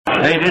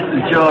Hey, this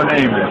is Joe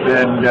Namath,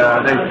 and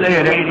they say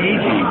it ain't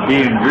easy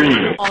being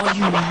green. Are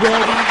you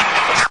ready?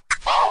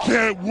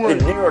 Can't wait.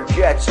 The New York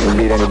Jets can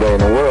beat anybody in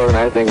the world, and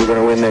I think we're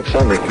going to win next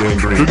Sunday.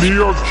 The New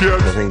York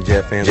Jets. I think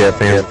Jet fans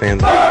Bird,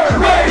 Brady,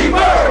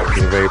 Bird.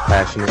 are very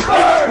passionate.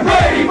 Bird,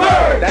 Brady,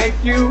 Bird. Thank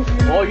you,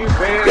 all you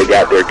fans. They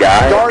got their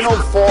guy.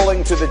 Darnold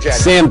falling to the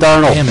Jets. Sam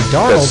Darnold.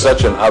 That's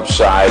such an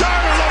upside.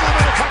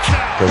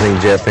 I think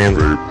Jet fans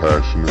are very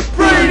passionate.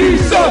 Brady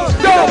sucks,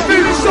 don't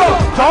be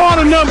sucks. To all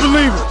the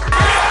non-believers.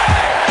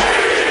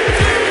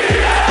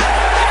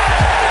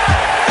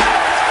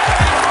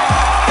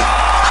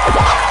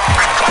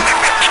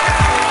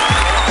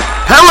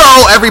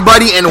 Hello,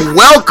 everybody, and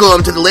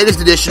welcome to the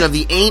latest edition of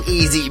the Ain't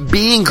Easy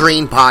Being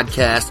Green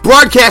podcast,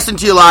 broadcasting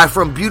to you live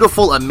from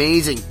beautiful,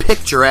 amazing,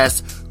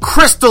 picturesque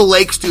Crystal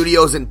Lake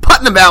Studios in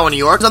Putnam Valley, New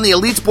York, on the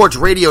Elite Sports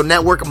Radio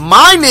Network.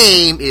 My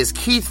name is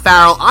Keith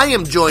Farrell. I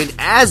am joined,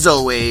 as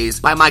always,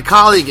 by my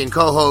colleague and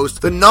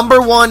co-host, the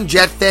 #1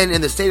 Jet fan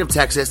in the state of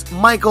Texas,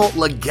 Michael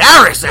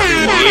Lagaris,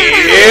 everyone.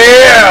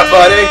 Yeah,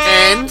 buddy.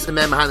 And the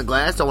man behind the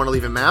glass, don't want to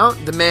leave him out,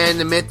 the man,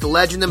 the myth, the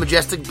legend, the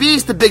majestic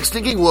beast, the big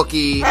stinking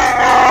Wookiee,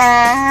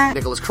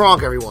 Nicholas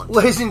Kronk, everyone.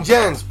 Ladies and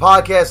gents,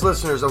 podcast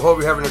listeners, I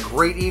hope you're having a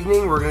great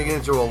evening. We're going to get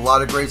into a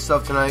lot of great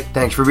stuff tonight.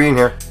 Thanks for being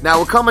here. Now,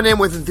 we're coming in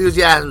with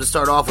enthusiasm to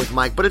start off with,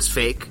 Mike, but it's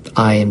fake.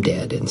 I am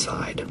dead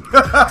inside.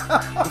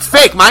 It's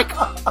fake, Mike.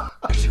 I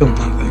feel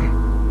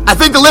nothing. I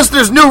think the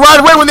listeners knew right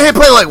away when they hit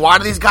play, like, why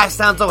do these guys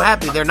sound so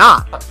happy? They're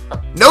not.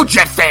 No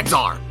Jet fans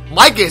are.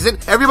 Mike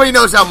isn't. Everybody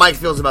knows how Mike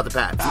feels about the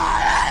Pats.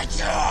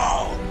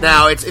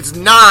 Now, it's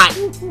not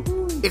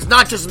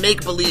just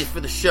make-believe for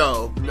the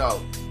show.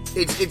 No.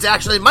 It's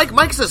actually,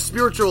 Mike's a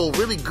spiritual,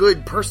 really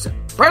good person.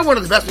 Probably one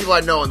of the best people I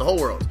know in the whole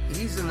world.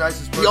 He's the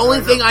nicest person The only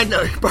thing I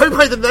know,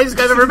 probably the nicest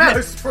guy I've ever met. The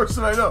nicest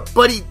person I know.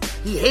 But he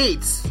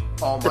hates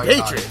the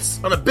Patriots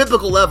on a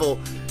biblical level.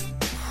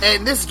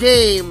 And this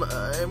game,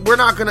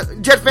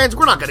 Jet fans,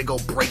 we're not going to go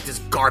break this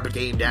garbage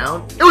game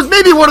down. It was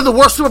maybe one of the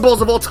worst Super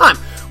Bowls of all time.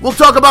 We'll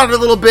talk about it a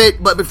little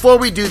bit, but before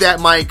we do that,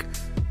 Mike,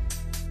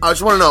 I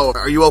just want to know,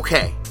 are you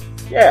okay?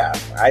 Yeah,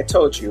 I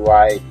told you,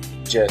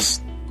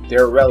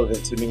 they're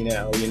irrelevant to me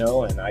now,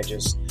 and I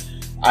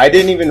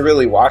didn't even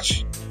really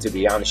watch, to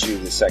be honest with you,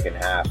 the second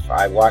half.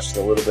 I watched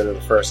a little bit of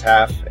the first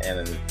half,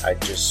 and I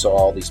just saw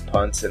all these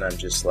punts, and I'm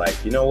just like,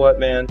 you know what,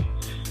 man?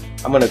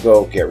 I'm going to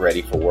go get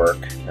ready for work.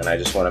 And I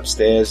just went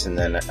upstairs, and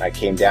then I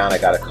came down, I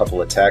got a couple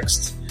of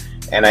texts,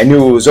 and I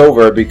knew it was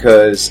over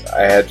because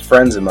I had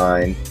friends of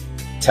mine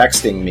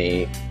texting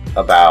me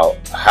about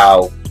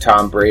how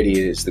Tom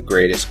Brady is the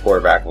greatest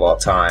quarterback of all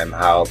time,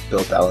 how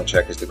Bill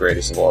Belichick is the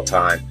greatest of all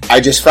time. I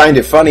just find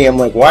it funny. I'm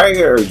like, why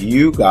are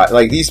you guys,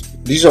 like,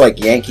 these are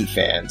like Yankee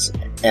fans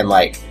and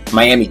like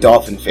Miami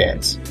Dolphin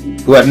fans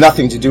who have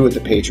nothing to do with the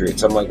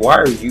Patriots. I'm like, why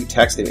are you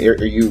texting?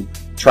 Are you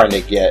trying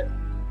to get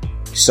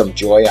some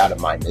joy out of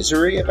my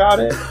misery about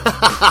it?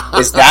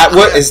 Is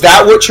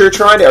that what you're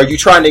trying to, are you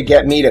trying to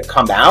get me to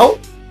come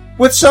out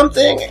with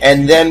something?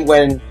 And then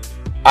when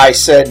I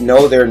said,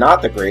 no, they're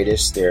not the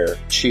greatest, they're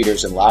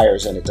cheaters and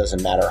liars, and it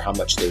doesn't matter how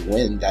much they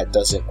win, that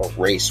doesn't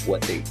erase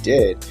what they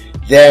did.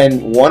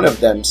 Then one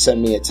of them sent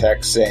me a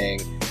text saying,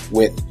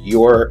 with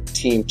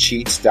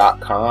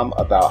yourteamcheats.com,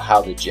 about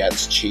how the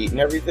Jets cheat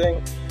and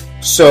everything.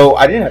 So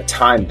I didn't have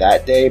time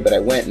that day, but I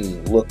went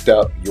and looked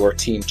up Your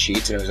Team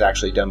Cheats, and it was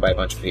actually done by a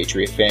bunch of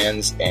Patriot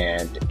fans,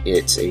 and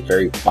it's a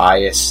very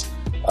biased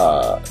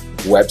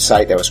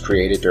website that was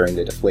created during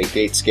the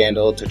Deflategate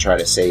scandal to try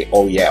to say,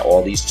 oh yeah,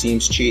 all these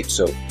teams cheat,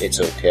 so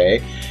it's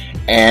okay.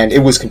 And it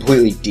was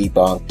completely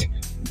debunked.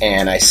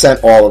 And I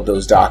sent all of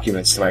those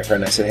documents to my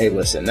friend. I said, hey,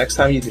 listen, next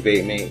time you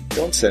debate me,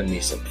 don't send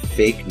me some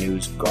fake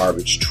news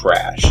garbage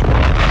trash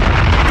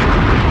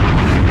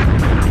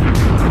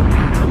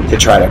to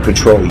try to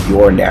control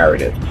your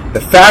narrative.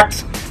 The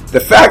fact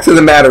of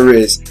the matter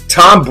is,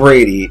 Tom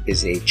Brady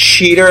is a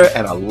cheater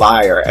and a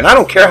liar, and I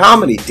don't care how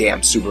many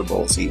damn Super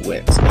Bowls he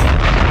wins.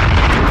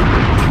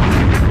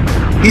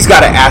 He's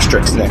got an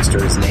asterisk next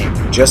to his name,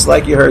 just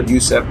like you heard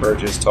Yusef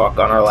Burgess talk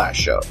on our last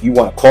show. You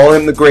want to call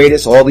him the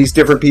greatest, all these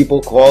different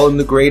people call him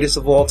the greatest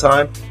of all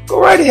time, go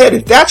right ahead.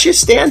 If that's your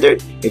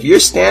standard, if your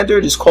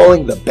standard is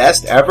calling the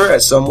best ever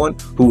as someone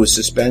who was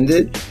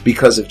suspended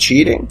because of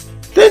cheating,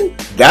 then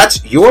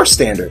that's your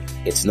standard.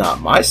 It's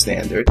not my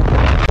standard.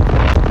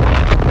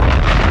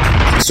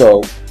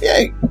 So,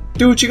 yeah,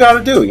 do what you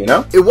gotta do, you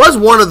know? It was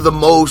one of the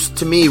most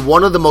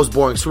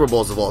boring Super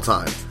Bowls of all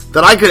time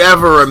that I could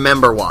ever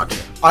remember watching.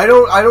 I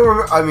don't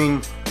remember, I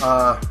mean,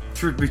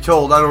 truth be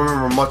told, I don't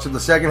remember much of the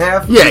second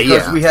half. Yeah,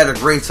 because we had a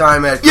great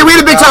time at... Yeah, we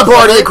had a big time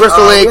party at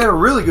Crystal Lake. We had a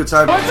really good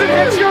time. Once it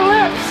hits your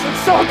lips,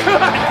 it's so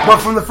good. But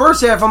from the first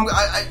half,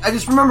 I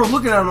just remember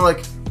looking at him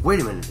like, wait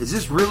a minute, is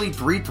this really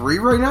 3-3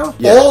 right now?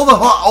 Yeah. All the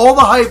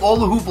hype, all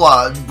the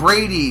hoopla,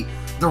 Brady,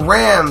 the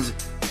Rams...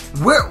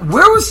 Where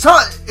was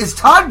Todd? Is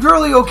Todd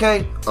Gurley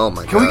okay? Oh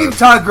my god! Can we give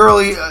Todd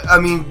Gurley? I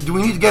mean, do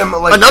we need to get him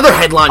like another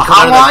headline?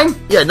 Hotline?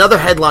 Another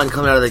headline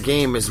coming out of the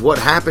game is what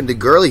happened to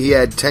Gurley. He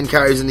had 10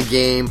 carries in the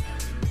game,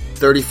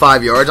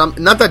 35 yards.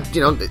 Not that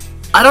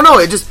I don't know.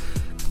 It just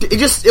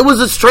It was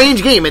a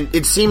strange game, and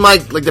it seemed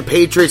like the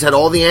Patriots had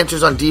all the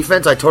answers on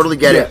defense. I totally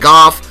get it.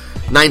 Goff,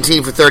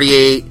 19 for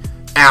 38.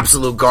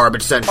 Absolute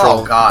garbage central.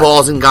 Oh, God.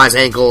 Balls in guys'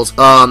 ankles.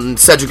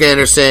 Cedric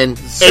Anderson,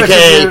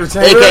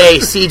 aka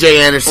CJ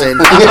Anderson.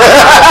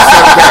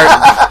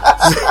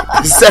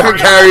 7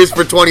 carries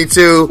for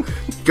 22.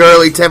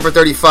 Gurley, 10 for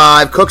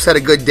 35. Cooks had a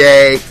good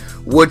day.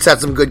 Woods had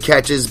some good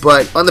catches,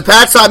 but on the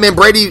Pats side, man,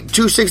 Brady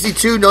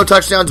 262, no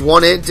touchdowns,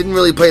 1 hit. Didn't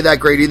really play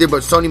that great either,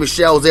 but Sony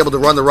Michel was able to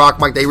run the rock,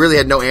 Mike. They really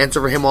had no answer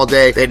for him all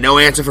day. They had no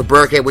answer for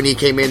Burkhead when he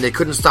came in. They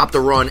couldn't stop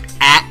the run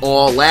at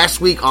all. Last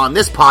week on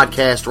this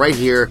podcast right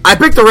here, I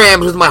picked the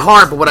Rams with my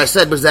heart, but what I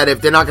said was that if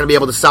they're not going to be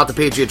able to stop the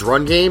Patriots'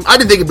 run game, I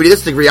didn't think it'd be to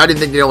this degree. I didn't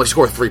think they'd only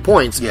score 3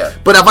 points. Yeah.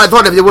 But if I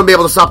thought if they wouldn't be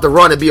able to stop the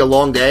run, it'd be a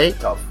long day.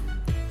 Tough.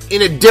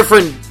 In a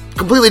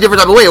completely different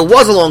type of way. It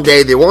was a long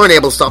day. They weren't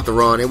able to stop the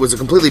run. It was a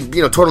completely,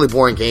 totally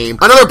boring game.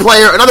 Another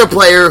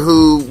player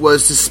who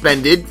was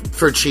suspended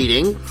for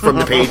cheating from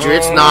the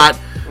Patriots.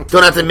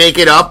 Don't have to make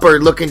it up or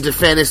look into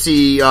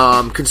fantasy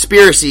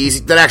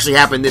conspiracies that actually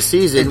happened this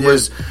season.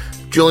 Was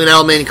Julian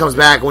Edelman. He comes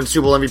back, wins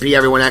Super Bowl MVP.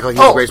 Everyone act like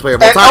he's the greatest player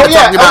of all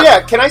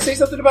time. Can I say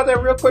something about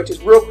that real quick?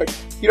 Just real quick.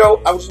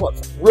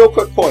 Real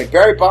quick point.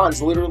 Barry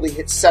Bonds literally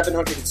hit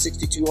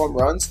 762 home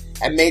runs,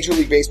 and Major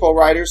League Baseball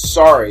writers,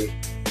 sorry,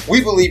 we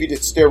believe he did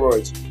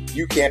steroids.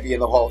 You can't be in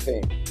the Hall of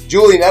Fame.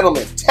 Julian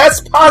Edelman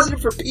tests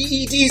positive for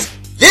PEDs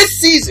this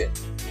season.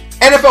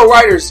 NFL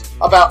writers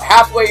about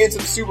halfway into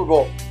the Super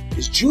Bowl.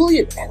 Is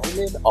Julian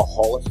Edelman a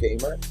Hall of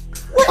Famer?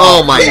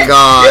 Oh my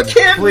God! You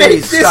can't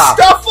make this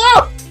stuff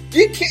up.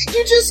 You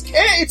just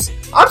can't.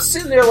 I'm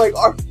sitting there like,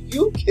 are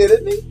you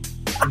kidding me?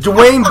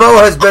 Dwayne Bowe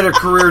has better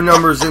career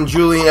numbers than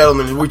Julian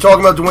Edelman. Are we talking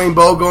about Dwayne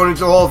Bowe going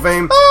into the Hall of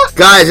Fame?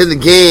 Guys, in the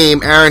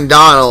game, Aaron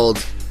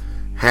Donald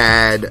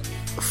had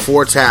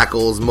 4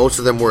 tackles. Most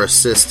of them were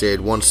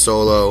assisted, 1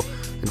 solo.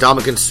 And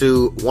Ndamukong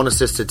Suh, 1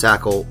 assisted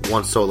tackle,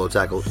 1 solo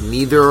tackle.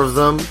 Neither of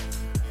them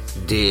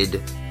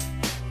did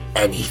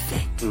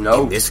anything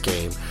in this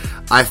game.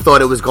 I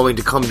thought it was going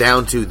to come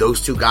down to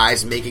those 2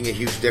 guys making a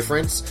huge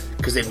difference,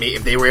 because if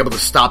they were able to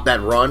stop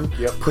that run,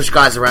 push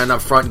guys around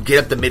up front,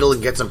 get up the middle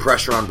and get some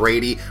pressure on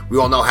Brady. We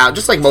all know how,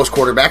 just like most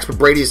quarterbacks, but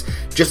Brady's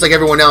just like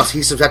everyone else,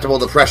 he's susceptible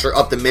to pressure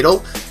up the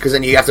middle, because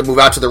then you have to move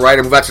out to the right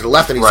or move out to the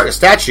left, and he's like a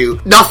statue.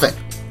 Nothing.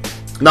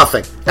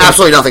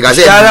 Absolutely nothing, guys.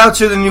 Shout out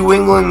to the New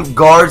England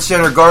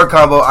center-guard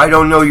combo. I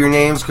don't know your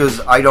names because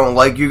I don't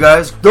like you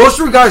guys. Those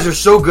 3 guys are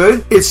so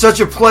good. It's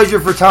such a pleasure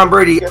for Tom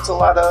Brady. He gets a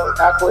lot of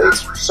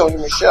accolades from Sony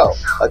Michel.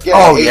 Again,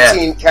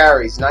 18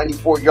 carries,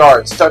 94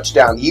 yards,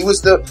 touchdown. He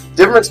was the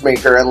difference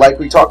maker. And like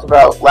we talked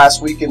about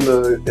last week on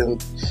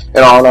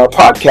our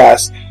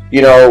podcast,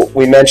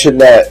 we mentioned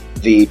that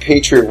the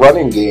Patriot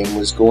running game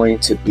was going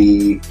to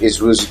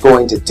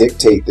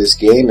dictate this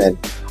game, and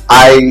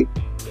I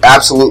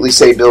absolutely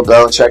say Bill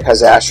Belichick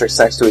has asterisks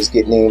next to his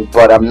name,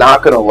 but I'm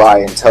not going to lie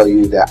and tell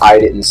you that I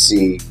didn't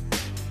see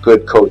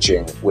good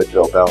coaching with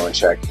Bill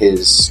Belichick.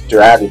 His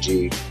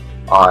strategy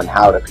on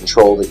how to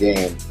control the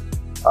game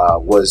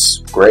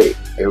was great.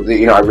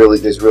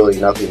 There's really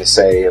nothing to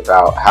say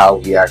about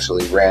how he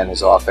actually ran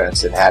his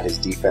offense and had his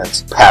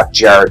defense have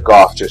Jared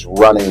Goff just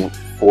running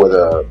for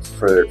the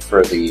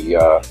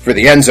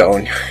end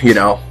zone.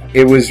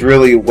 It was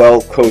really a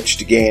well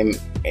coached game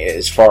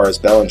as far as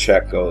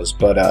Belichick goes,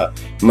 but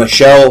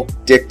Michel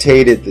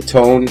dictated the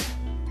tone,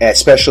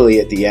 especially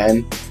at the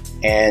end,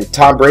 and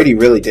Tom Brady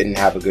really didn't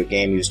have a good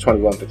game. He was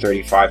 21 for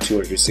 35,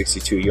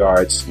 262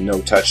 yards, no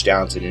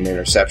touchdowns and an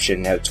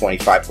interception, had a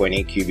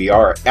 25.8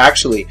 QBR.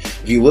 Actually,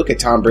 if you look at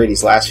Tom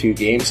Brady's last few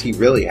games, he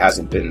really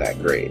hasn't been that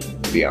great,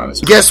 to be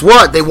honest. Guess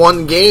what? They won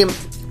the game.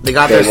 They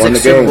got their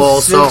 6th Super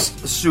Bowl.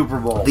 Super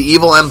Bowl. The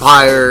evil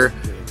empire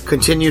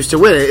continues to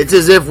win it. It's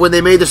as if when they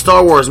made the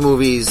Star Wars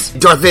movies,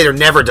 Darth Vader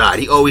never died.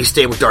 He always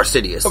stayed with Darth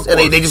Sidious.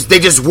 And they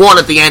just won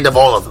at the end of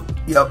all of them.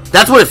 Yep.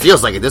 That's what it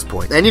feels like at this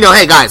point. And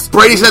hey guys,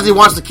 Brady says he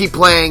wants to keep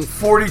playing.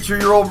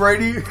 42-year-old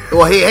Brady?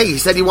 Well, he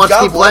said he wants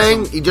to keep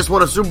playing. He just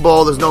won a Super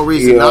Bowl. There's no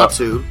reason not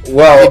to.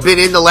 Well, they've been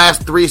in the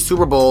last 3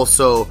 Super Bowls,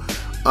 so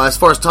as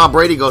far as Tom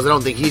Brady goes, I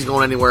don't think he's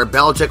going anywhere.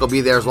 Belichick will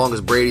be there as long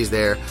as Brady's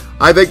there.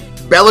 I think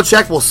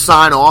Belichick will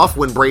sign off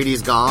when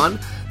Brady's gone.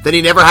 Then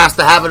he never has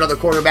to have another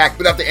quarterback.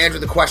 We'd have to answer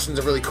the questions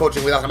of really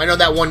coaching without him. I know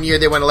that one year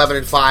they went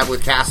 11-5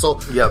 with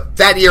Castle. Yep.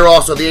 That year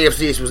also, the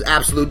AFC East was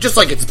absolute, just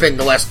like it's been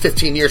the last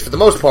 15 years for the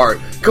most part,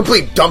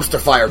 complete dumpster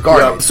fire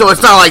garbage. Yep. So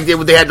it's not like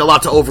they had a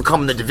lot to overcome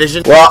in the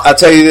division. Well, I'll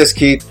tell you this,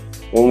 Keith.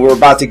 When we're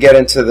about to get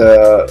into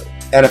the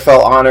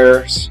NFL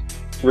honors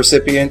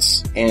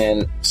recipients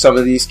and some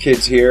of these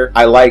kids here,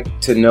 I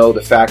like to know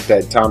the fact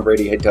that Tom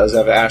Brady does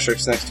have an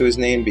asterisk next to his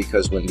name,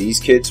 because when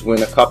these kids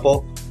win a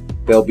couple,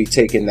 they'll be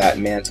taking that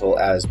mantle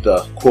as the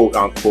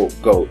quote-unquote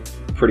GOAT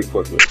pretty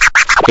quickly.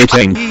 It's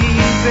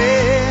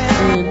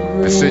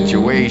the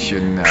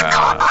situation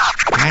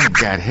kind of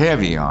got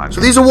heavy on. So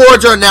these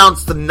awards are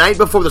announced the night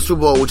before the Super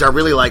Bowl, which I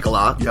really like a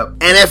lot. Yep.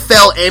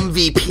 NFL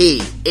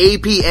MVP,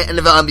 AP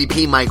NFL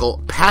MVP,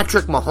 Michael,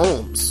 Patrick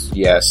Mahomes.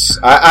 Yes.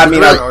 I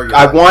mean,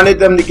 I wanted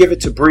them to give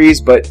it to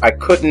Breeze, but I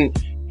couldn't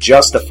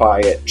justify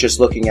it just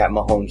looking at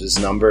Mahomes'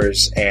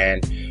 numbers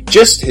and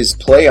just his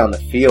play on the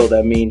field.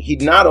 I mean, he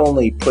not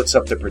only puts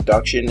up the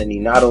production and he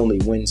not only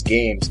wins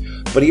games,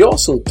 but he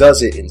also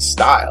does it in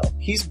style.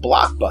 He's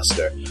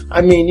blockbuster.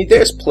 I mean,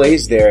 there's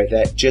plays there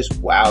that just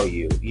wow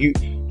you.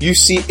 You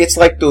see, it's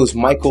like those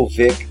Michael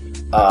Vick,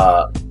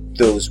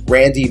 those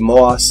Randy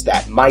Moss,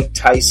 that Mike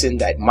Tyson,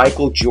 that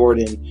Michael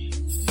Jordan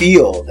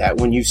feel that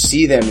when you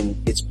see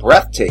them, it's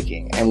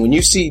breathtaking. And when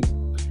you see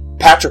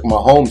Patrick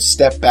Mahomes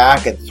step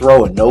back and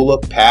throw a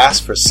no-look pass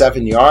for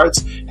 7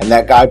 yards, and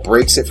that guy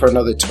breaks it for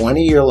another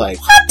 20, you're like,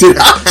 what did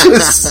I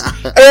just...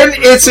 And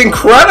it's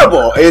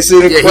incredible. It's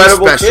an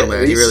incredible he's special, kid.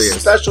 man. He really is. A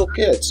special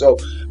kid. So,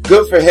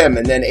 good for him.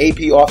 And then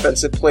AP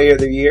Offensive Player of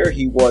the Year,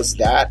 he was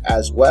that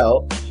as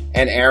well.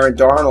 And Aaron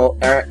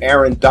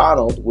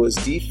Donald was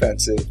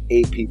Defensive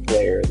AP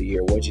Player of the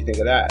Year. What'd you think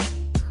of that?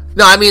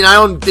 No, I mean, I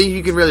don't think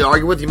you can really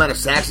argue with the amount of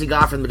sacks he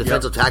got from the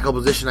defensive tackle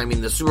position. I mean,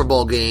 the Super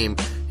Bowl game,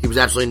 he was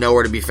absolutely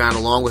nowhere to be found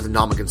along with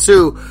Ndamukong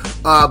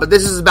Suh. But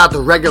this is about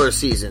the regular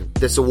season,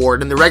 this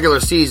award. In the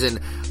regular season,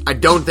 I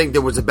don't think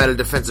there was a better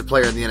defensive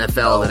player in the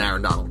NFL than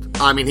Aaron Donald.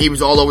 I mean, he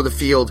was all over the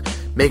field,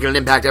 making an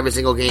impact every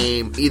single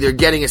game, either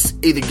getting a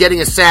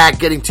sack,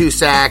 getting 2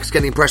 sacks,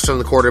 getting pressure on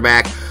the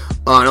quarterback.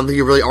 I don't think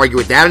you really argue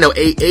with that. I know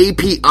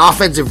AP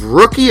Offensive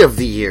Rookie of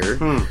the Year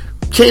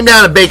came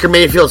down to Baker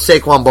Mayfield,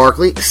 Saquon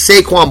Barkley.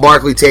 Saquon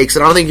Barkley takes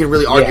it. I don't think you can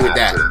really argue with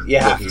that.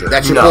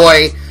 That's your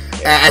boy.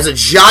 As a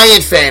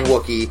Giant fan,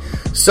 Wookie,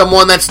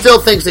 someone that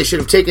still thinks they should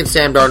have taken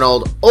Sam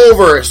Darnold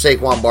over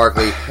Saquon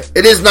Barkley,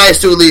 it is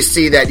nice to at least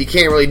see that you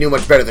can't really do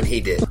much better than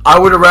he did. I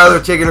would have rather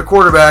taken a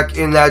quarterback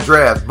in that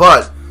draft,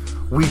 but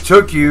we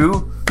took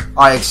you.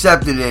 I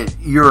accepted it.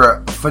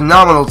 You're a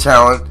phenomenal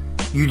talent.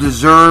 You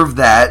deserve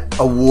that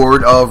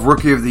award of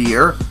Rookie of the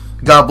Year.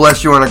 God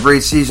bless you on a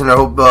great season. I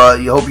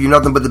hope you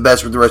nothing but the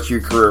best for the rest of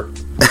your career.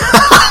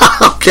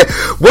 Okay,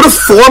 what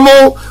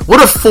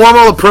a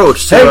formal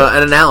approach to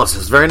an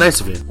analysis. Very nice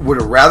of you.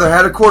 Would have rather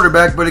had a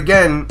quarterback, but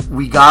again,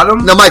 we got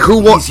him. Now, Mike,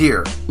 who won? He's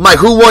here. Mike,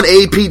 who won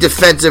AP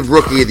Defensive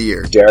Rookie of the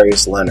Year?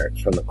 Darius Leonard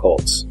from the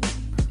Colts.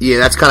 Yeah,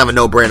 that's kind of a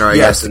no-brainer, I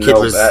guess. The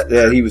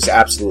kid he was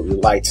absolutely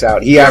lights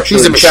out. He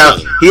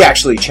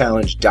actually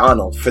challenged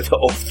Donald for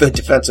the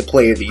Defensive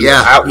Player of the Year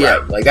outright.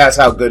 Yeah. Like, that's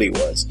how good he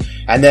was.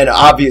 And then,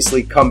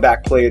 obviously,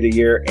 Comeback Player of the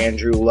Year,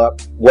 Andrew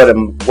Luck. What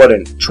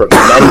a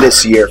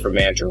tremendous year from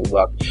Andrew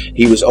Luck.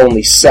 He was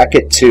only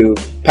second to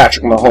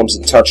Patrick Mahomes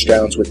in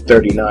touchdowns with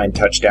 39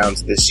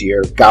 touchdowns this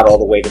year. Got all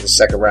the way to the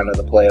second round of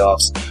the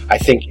playoffs. I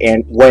think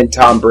when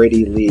Tom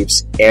Brady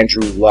leaves,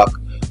 Andrew Luck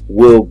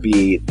will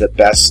be the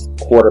best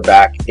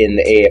quarterback in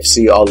the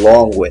AFC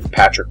along with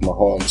Patrick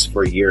Mahomes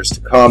for years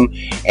to come,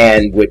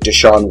 and with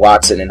Deshaun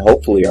Watson and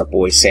hopefully our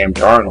boy Sam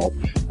Darnold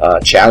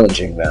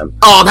challenging them.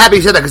 Oh, I'm happy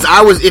you said that,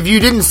 because if you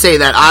didn't say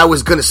that, I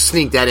was going to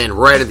sneak that in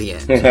right at the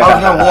end. I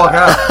was going to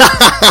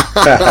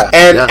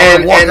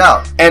walk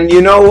out. And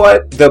you know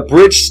what? The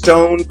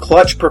Bridgestone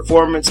Clutch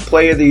Performance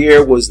Play of the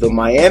Year was the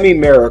Miami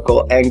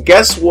Miracle, and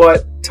guess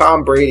what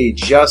Tom Brady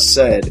just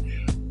said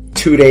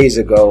 2 days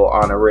ago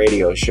on a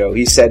radio show?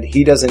 He said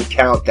he doesn't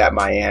count that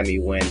Miami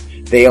win.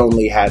 They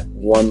only had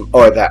one,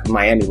 or that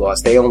Miami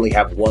loss. They only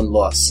have one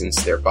loss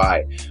since their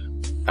bye.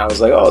 I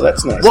was like, oh,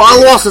 that's nice. Well,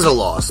 a loss is a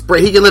loss.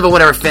 He can live in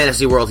whatever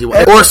fantasy world he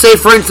wants. Or say,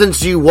 for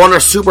instance, you won a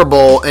Super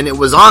Bowl and it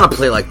was on a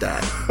play like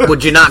that.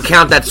 Would you not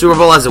count that Super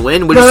Bowl as a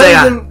win? Would you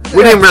say,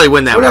 we didn't really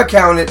win that one? We're not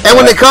counting it. And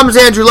when it comes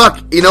to Andrew Luck,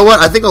 you know what?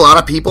 I think a lot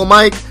of people,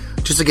 Mike,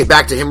 just to get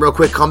back to him real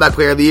quick, Comeback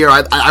Player of the Year,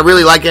 I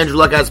really like Andrew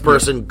Luck as a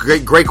person.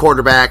 Great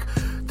quarterback.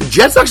 The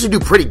Jets actually do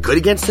pretty good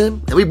against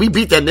him, and we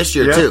beat them this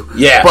year, too.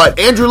 Yeah. But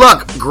Andrew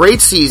Luck,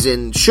 great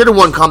season, should have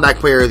won Comeback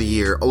Player of the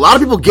Year. A lot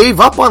of people gave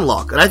up on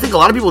Luck, and I think a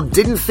lot of people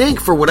didn't think,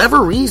 for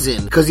whatever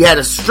reason, because he had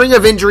a string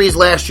of injuries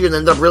last year and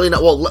ended up really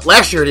not... Well,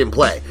 last year he didn't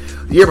play.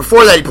 The year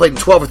before that, he played in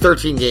 12 or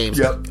 13 games.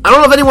 Yep. I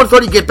don't know if anyone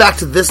thought he'd get back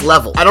to this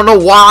level. I don't know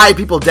why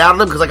people doubted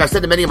him, because like I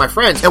said to many of my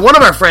friends, and one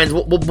of our friends,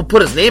 we'll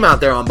put his name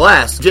out there on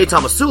blast, Jay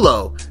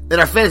Tomasulo, in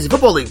our fantasy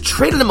football league,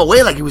 traded him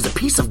away like he was a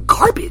piece of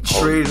garbage.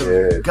 Traded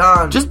him.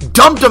 Gone. Just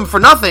dumped him for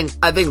nothing.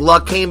 I think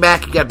Luck came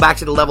back, he got back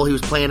to the level he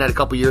was playing at a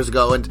couple years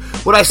ago, and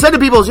what I said to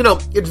people is,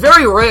 it's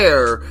very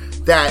rare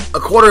that a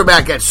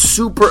quarterback that's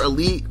super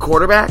elite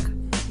quarterback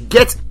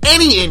gets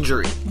any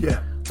injury.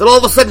 Yeah. That all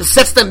of a sudden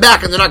sets them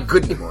back and they're not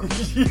good anymore.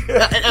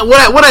 And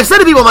what I said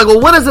to people, I'm like,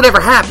 well, when does it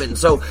ever happen?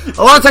 So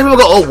a lot of times people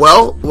go, oh,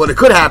 well, it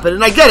could happen,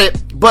 and I get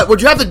it. But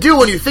what you have to do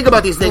when you think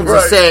about these things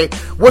is say,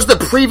 what's the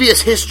previous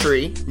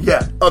history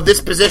of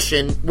this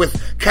position with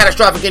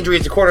catastrophic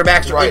injuries to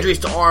quarterbacks or injuries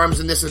to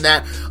arms and this and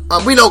that?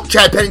 We know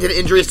Chad Pennington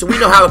injuries, so we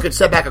know how it could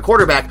set back a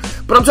quarterback.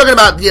 But I'm talking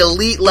about the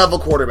elite level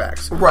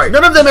quarterbacks. Right.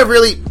 None of them have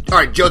really... All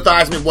right, Joe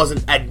Theismann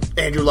wasn't at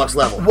Andrew Luck's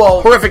level.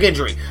 Well, horrific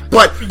injury.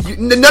 But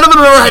none of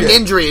them ever had an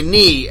injury, a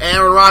knee.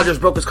 Aaron Rodgers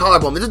broke his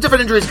collarbone. There's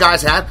different injuries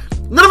guys had.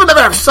 None of them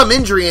ever have some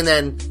injury and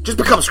then just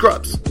become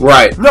scrubs.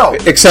 Right. No.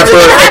 Except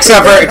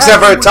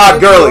for Todd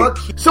Gurley.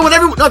 So when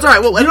everyone... No, it's all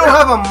right. Well, you don't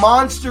have a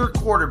monster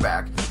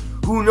quarterback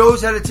who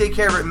knows how to take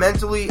care of it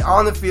mentally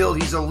on the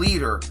field. He's a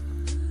leader.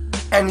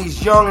 and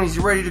he's young and he's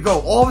ready to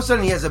go. All of a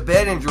sudden, he has a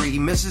bad injury. He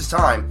misses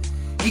time.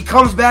 He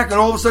comes back, and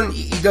all of a sudden,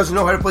 he doesn't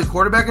know how to play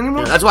quarterback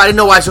anymore. Yeah, that's why I didn't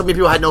know why so many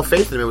people had no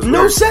faith in him. It was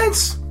no weird.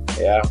 sense.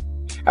 Yeah.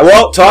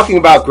 Well, talking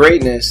about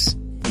greatness,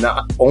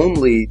 not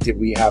only did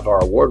we have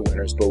our award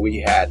winners, but we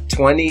had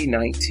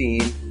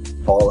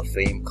 2019 Hall of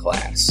Fame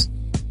class.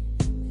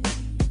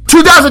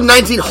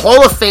 2019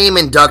 Hall of Fame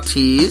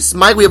inductees.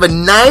 Mike, we have a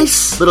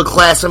nice little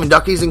class of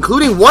inductees,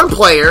 including one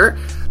player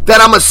that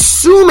I'm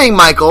assuming,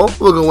 Michael,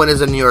 will go win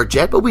as a New York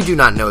Jet, but we do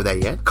not know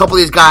that yet. A couple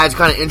of these guys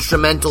kind of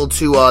instrumental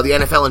to the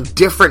NFL in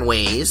different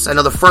ways. I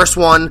know the first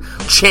one,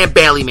 Champ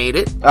Bailey made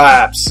it.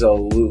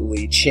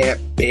 Absolutely. Champ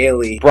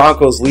Bailey,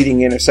 Broncos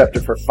leading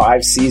interceptor for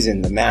 5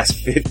 seasons,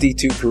 amassed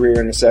 52 career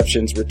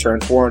interceptions,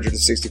 returned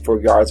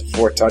 464 yards and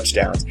 4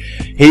 touchdowns.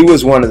 He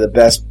was one of the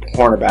best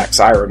cornerbacks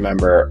I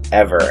remember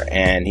ever,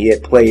 and he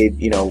had played,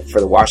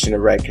 for the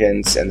Washington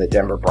Redskins and the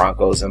Denver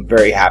Broncos. I'm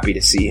very happy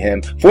to see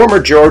him.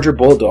 Former Georgia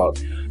Bulldog.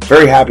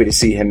 Very happy to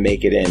see him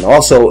make it in.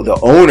 Also, the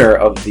owner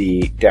of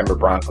the Denver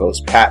Broncos,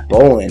 Pat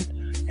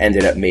Bowlen,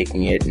 ended up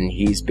making it, and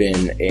he's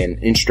been an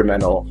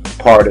instrumental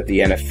part of the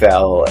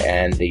NFL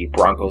and the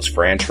Broncos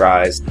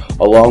franchise,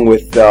 along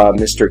with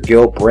Mr.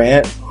 Gil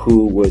Brandt,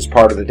 who was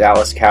part of the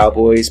Dallas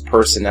Cowboys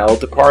personnel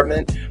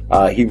department.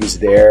 He was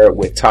there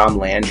with Tom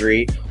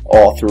Landry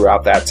all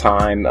throughout that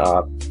time.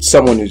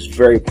 Someone who's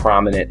very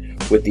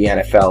prominent with the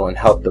NFL and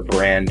helped the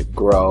brand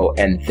grow.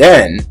 And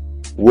then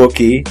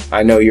Wookie,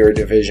 I know you're a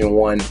Division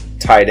I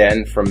tight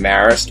end from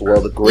Marist.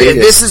 Well, the greatest.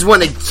 Yeah, this is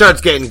when it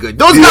starts getting good.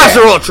 Those guys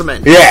are all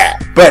tremendous. Yeah,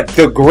 but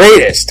the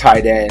greatest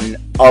tight end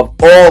of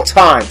all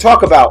time.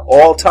 Talk about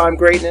all-time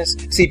greatness.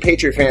 See,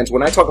 Patriot fans,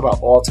 when I talk about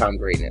all-time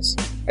greatness,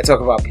 I talk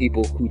about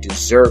people who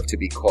deserve to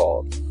be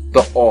called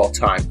the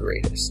all-time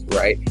greatest,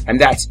 right? And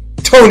that's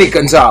Tony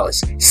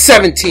Gonzalez,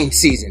 17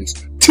 seasons,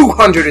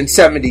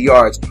 270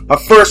 yards, a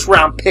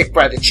first-round pick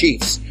by the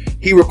Chiefs.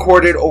 He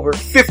recorded over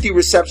 50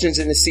 receptions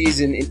in the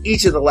season in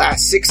each of the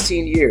last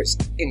 16 years.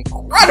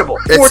 Incredible.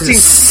 14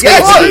 insane.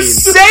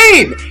 Yes,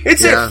 insane.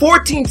 It's at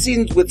 14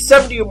 seasons with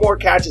 70 or more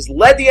catches,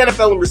 led the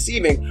NFL in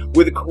receiving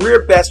with a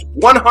career best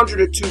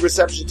 102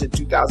 receptions in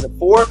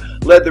 2004,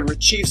 led the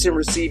Chiefs in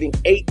receiving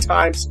 8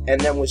 times,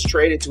 and then was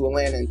traded to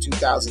Atlanta in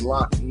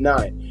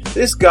 2009.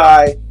 This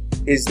guy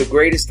is the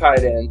greatest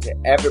tight end to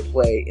ever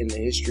play in the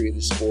history of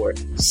the sport.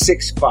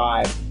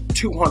 6'5",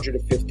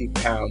 250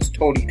 pounds,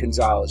 Tony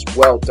Gonzalez.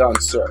 Well done,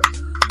 sir.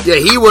 Yeah,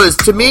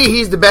 to me,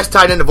 he's the best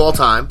tight end of all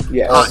time.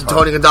 Yes.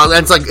 Tony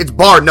Gonzalez. And it's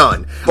bar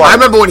none. I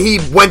remember when he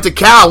went to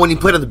Cal, when he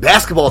played on the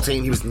basketball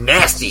team, he was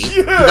nasty. Yeah.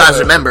 You guys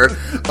remember.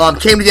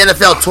 Came to the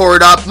NFL, tore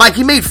it up. Mike,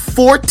 he made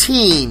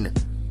 14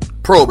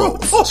 Pro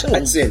Bowls.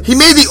 That's it. He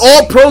made the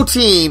All-Pro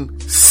team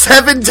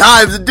 7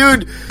 times. The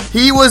dude,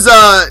 he was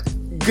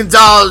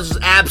Gonzalez,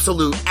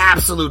 absolute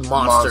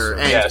monster.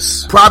 And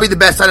yes. Probably the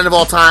best tight end of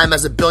all time,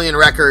 has 1 billion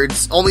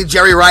records. Only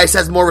Jerry Rice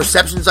has more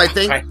receptions, I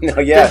think,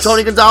 than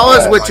Tony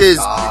Gonzalez,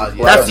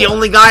 that's the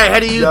only guy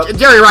ahead of you. Yep.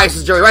 Jerry Rice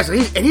is Jerry Rice,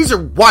 and he's a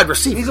wide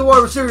receiver. He's a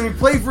wide receiver, and he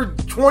played for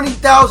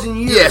 20,000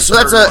 years. Yeah, so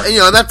that's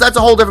a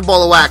whole different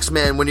ball of wax,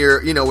 man. When you're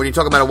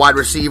talking about a wide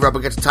receiver up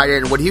against a tight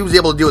end, what he was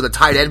able to do with the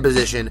tight end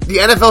position. The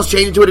NFL's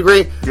changing to a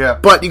degree. Yeah.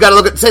 But you got to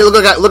look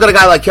at a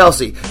guy like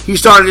Kelsey. He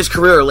started his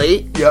career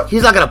late. Yep.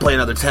 He's not going to play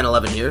another 10,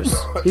 11 years.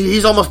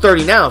 He's almost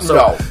 30 now.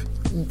 So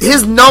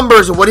his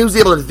numbers and what he was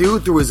able to do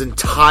through his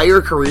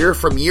entire career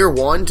from year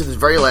 1 to this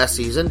very last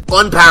season,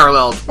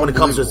 unparalleled when it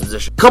comes to his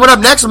position. Coming up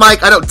next,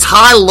 Mike, I know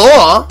Ty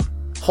Law,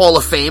 Hall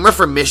of Famer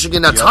from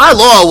Michigan. Now, Ty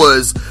Law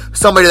was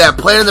somebody that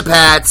played in the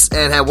Pats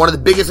and had one of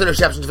the biggest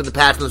interceptions for the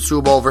Pats in the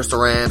Super Bowl versus the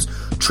Rams.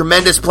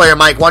 Tremendous player,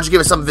 Mike. Why don't you give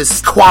us some of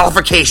his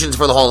qualifications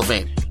for the Hall of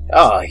Fame?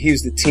 He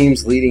was the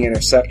team's leading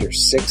interceptor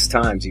 6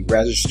 times. He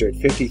registered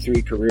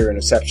 53 career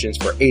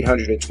interceptions for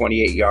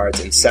 828 yards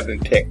and 7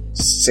 pick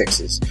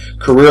sixes.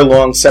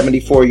 Career-long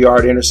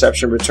 74-yard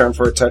interception return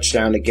for a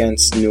touchdown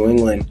against New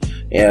England.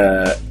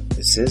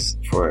 This is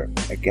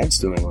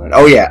against New England.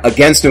 Oh, yeah,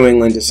 against New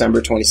England,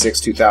 December 26,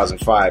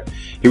 2005.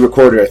 He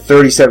recorded a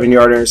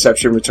 37-yard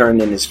interception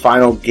return in his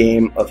final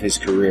game of his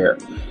career.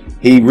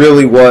 He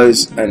really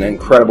was an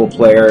incredible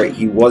player.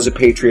 He was a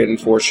Patriot,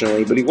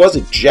 unfortunately, but he was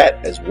a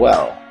Jet as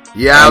well.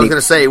 Yeah, I was going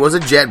to say, he was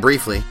a Jet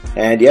briefly.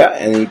 And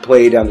he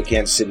played on the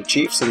Kansas City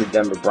Chiefs and the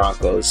Denver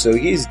Broncos, so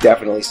he's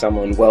definitely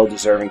someone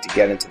well-deserving to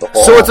get into the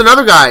Hall. So it's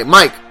another guy,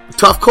 Mike,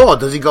 tough call.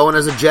 Does he go in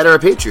as a Jet or a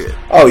Patriot?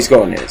 Oh, he's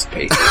going in as a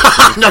Patriot.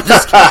 No,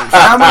 just kidding.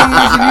 How many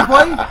years did he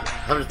play?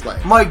 I'm just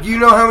playing. Mike, do you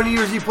know how many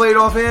years he played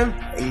offhand?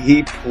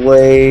 He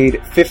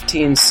played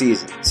 15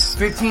 seasons.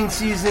 15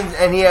 seasons,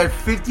 and he had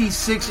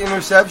 56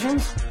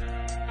 interceptions?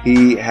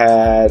 He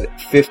had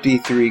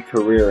 53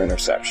 career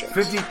interceptions.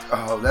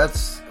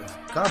 That's...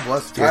 God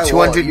bless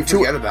you. You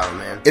forget about him,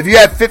 man. If you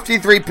have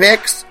 53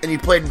 picks and you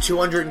played in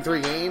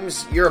 203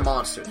 games, you're a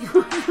monster.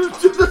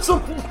 That's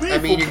unbelievable. I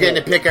mean, you're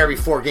getting a pick every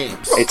 4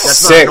 games. That's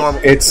sick.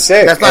 It's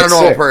sick. That's not a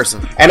normal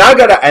person. And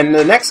and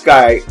the next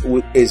guy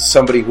is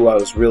somebody who I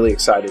was really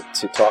excited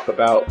to talk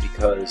about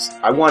because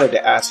I wanted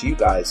to ask you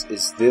guys,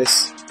 is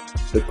this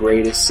the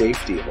greatest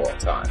safety of all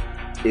time?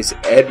 Is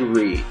Ed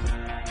Reed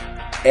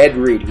Ed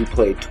Reed, who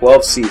played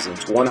 12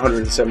 seasons,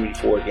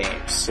 174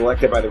 games,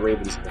 selected by the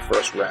Ravens in the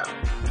first round,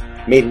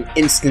 made an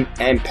instant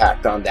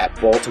impact on that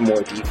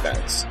Baltimore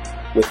defense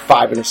with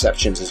 5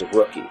 interceptions as a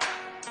rookie.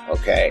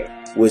 Okay?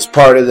 Was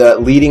part of the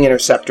leading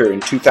interceptor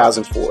in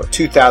 2004,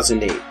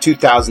 2008,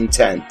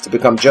 2010 to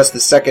become just the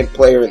second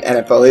player in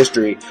NFL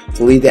history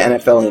to lead the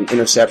NFL in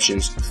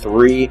interceptions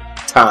 3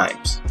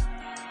 times.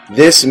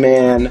 This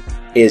man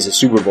is a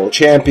Super Bowl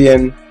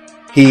champion.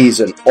 He's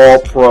an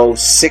All-Pro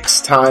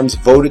 6 times,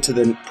 voted to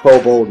the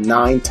Pro Bowl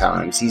 9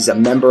 times. He's a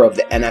member of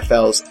the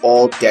NFL's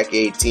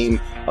All-Decade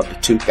Team of the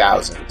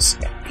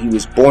 2000s. He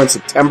was born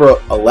September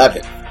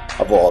 11th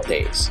of all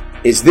days.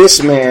 Is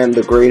this man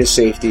the greatest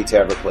safety to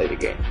ever play the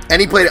game? And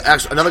he played,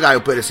 actually, another guy who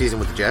played a season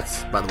with the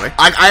Jets, by the way.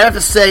 I have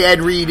to say Ed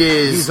Reed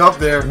is... He's up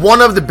there.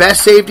 One of the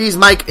best safeties,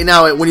 Mike.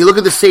 Now, when you look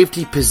at the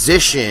safety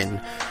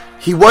position,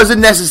 he wasn't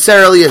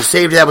necessarily a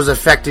safety that was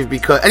effective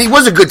because... And he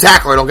was a good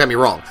tackler, don't get me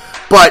wrong.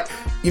 But,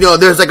 you know,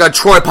 there's like a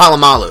Troy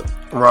Polamalu.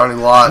 Ronnie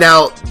Lott.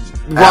 Now,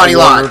 Ronnie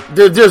Lott.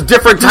 There's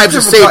different types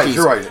of safeties.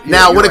 You're right.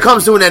 Now, when it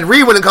comes to an Ed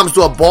Reed, when it comes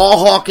to a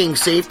ball-hawking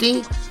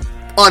safety...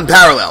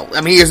 Unparalleled. I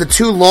mean, he has the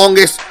 2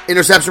 longest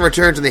interception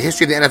returns in the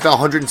history of the NFL,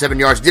 107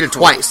 yards. Did it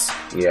twice.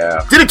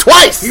 Yeah. Did it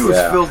twice! He was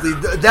filthy.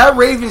 That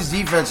Ravens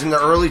defense in the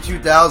early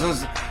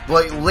 2000s,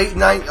 like late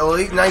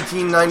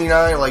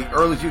 1999, like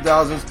early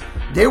 2000s,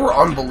 they were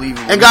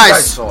unbelievable. And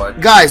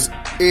guys,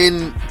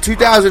 in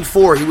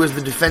 2004, he was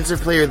the Defensive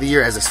Player of the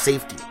Year as a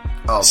safety.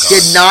 Oh,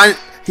 God.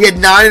 He had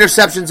 9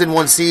 interceptions in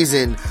one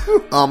season,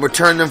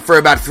 returned them for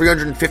about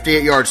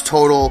 358 yards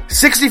total.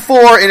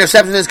 64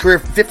 interceptions in his career,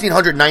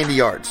 1,590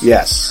 yards.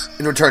 Yes.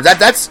 In returns.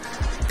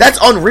 That's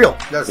unreal.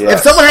 If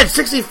someone had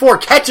 64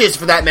 catches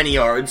for that many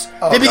yards,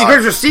 they'd be the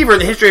greatest receiver in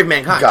the history of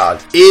mankind.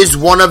 God. Is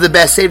one of the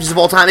best safeties of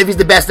all time. If he's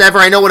the best ever,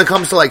 I know when it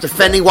comes to like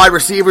defending wide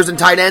receivers and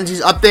tight ends,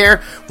 he's up there.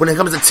 When it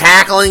comes to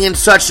tackling and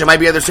such, there might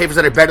be other safeties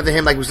that are better than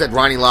him. Like we said,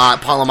 Ronnie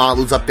Lott,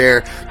 Polamalu's up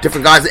there.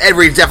 Different guys. Ed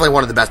Reed's definitely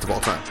one of the best of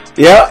all time.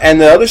 Yeah, and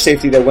the other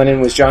safety that went in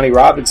was Johnny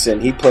Robinson.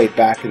 He played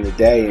back in the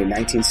day in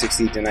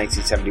 1960 to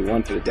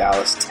 1971 for the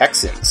Dallas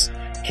Texans,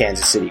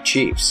 Kansas City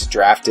Chiefs,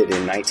 drafted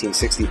in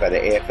 1960 by the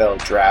AFL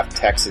Draft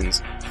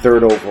Texans,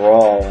 3rd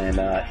overall,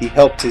 and he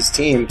helped his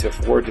team to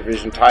 4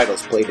 division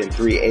titles, played in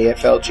 3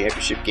 AFL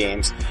championship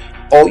games.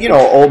 Oh, you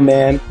know, old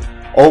man,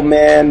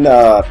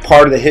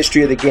 part of the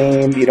history of the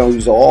game. You know, he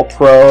was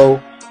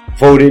all-pro,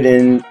 voted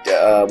in,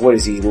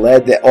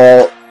 led the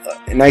all...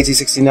 In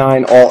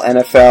 1969,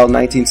 All-NFL.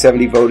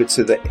 1970, voted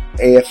to the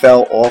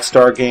AFL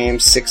All-Star Game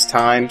 6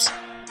 times.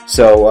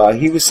 So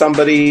he was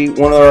somebody,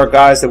 one of our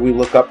guys that we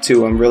look up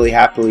to, and really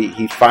happily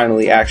he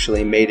finally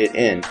actually made it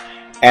in.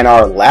 And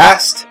our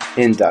last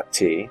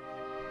inductee,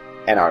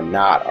 and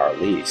not our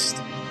least,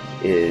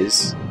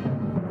 is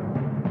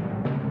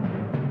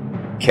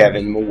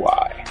Kevin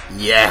Mawae.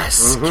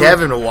 Yes,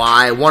 Kevin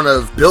Mawae, one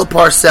of Bill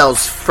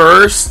Parcells'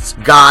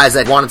 first guys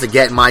that wanted to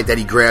get Mike that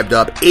he grabbed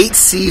up. 8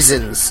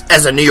 seasons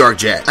as a New York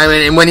Jet. I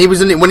mean, and when he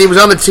was on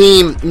the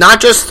team, not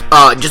just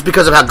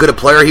because of how good a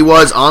player he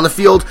was on the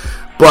field,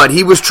 but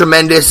he was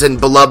tremendous and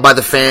beloved by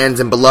the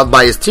fans and beloved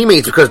by his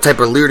teammates because of the type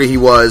of leader he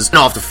was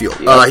off the field.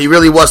 Yep. He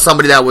really was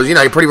somebody that was,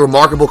 a pretty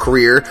remarkable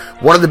career.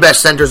 One of the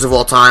best centers of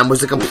all time,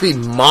 was a complete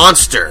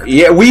monster.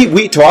 Yeah,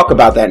 we talk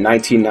about that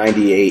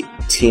 1998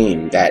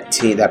 team,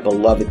 that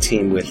beloved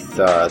team with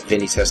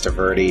Vinny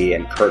Testaverde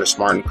and Curtis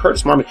Martin.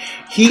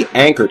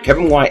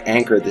 Kevin Mawae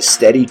anchored the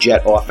steady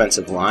Jet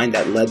offensive line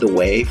that led the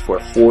way for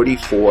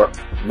 44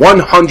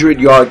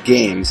 100-yard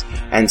games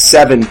and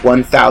 7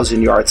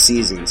 1,000-yard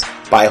seasons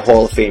by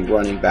Hall of Fame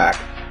running back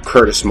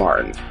Curtis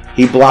Martin.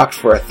 He blocked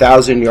for a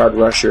 1,000-yard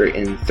rusher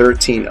in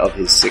 13 of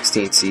his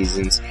 16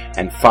 seasons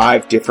and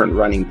 5 different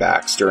running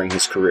backs during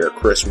his career: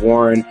 Chris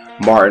Warren,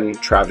 Martin,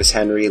 Travis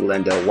Henry,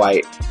 Lendell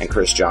White, and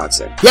Chris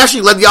Johnson. He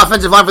actually led the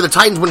offensive line for the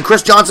Titans when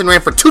Chris Johnson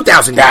ran for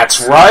 2,000 yards.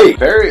 That's right.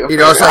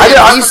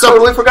 I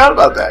totally forgot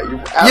about that.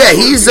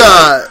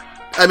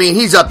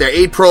 He's up there.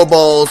 8 Pro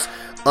Bowls.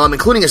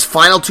 Including his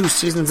final 2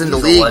 seasons in the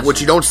league,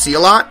 which you don't see a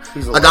lot.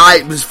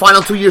 His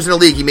final 2 years in the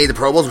league, he made the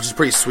Pro Bowls, which is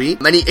pretty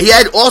sweet. And he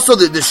had also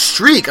the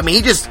streak. I mean,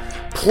 he just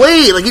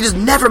played, he just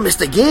never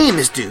missed a game,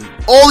 this dude.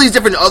 All these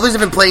different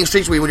playing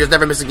streaks where he would just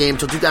never miss a game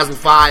until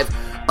 2005.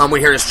 When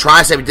he hurt his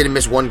tricep, he didn't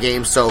miss 1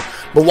 game. So,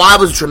 Mawae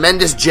was a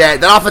tremendous Jet.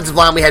 That offensive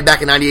line we had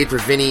back in 98 for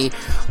Vinny.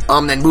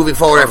 Then moving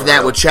forward after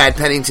that with Chad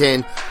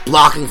Pennington,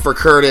 blocking for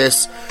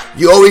Curtis.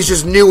 You always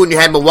just knew when you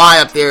had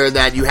Mawae up there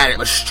that you had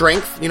a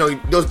strength.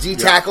 Those D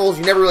tackles,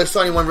 you never really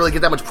saw anyone really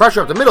get that much pressure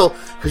up the middle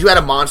because you had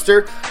a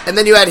monster. And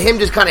then you had him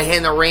just kind of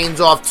hand the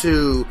reins off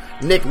to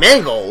Nick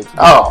Mangold.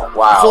 Oh,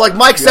 wow. So like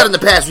Mike said in the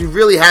past, we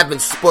really have been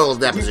spoiled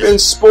at that position. We've been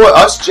spoiled.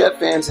 Us Jet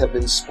fans have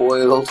been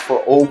spoiled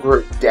for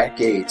over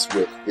decades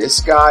with this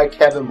guy,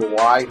 Kevin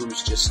Mawae,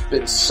 who's just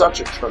been such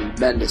a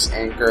tremendous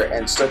anchor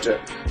and such an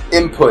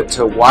input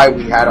to why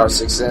we had our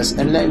success.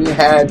 And then you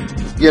had,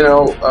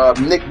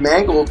 Nick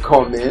Mangold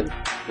come in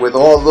with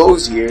all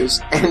those years,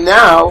 and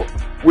now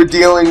we're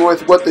dealing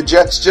with what the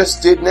Jets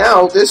just did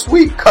now this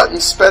week, cutting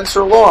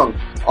Spencer Long,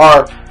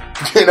 our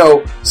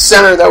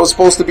center that was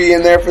supposed to be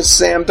in there for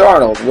Sam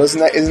Darnold.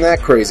 Isn't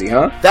that crazy,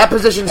 huh? That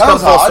position's come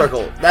full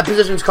circle. That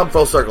position's come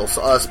full circle.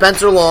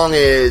 Spencer Long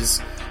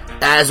is,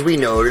 as we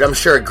noted, I'm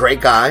sure a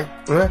great guy.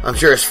 Yeah. I'm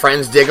sure his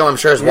friends dig him. I'm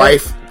sure his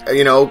wife,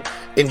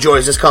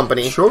 enjoys his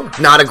company. Sure.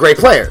 Not a great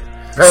player.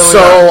 Apparently So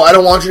not. I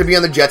don't want you to be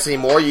on the Jets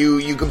anymore.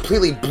 You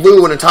completely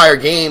blew an entire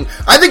game.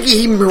 I think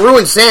he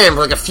ruined Sam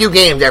for like a few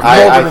games there.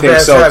 I think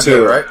so Fast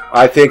too. right?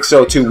 I think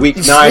so too. Week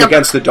 9 Yep.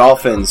 against the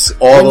Dolphins,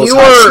 all those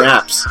high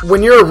snaps.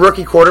 When you're a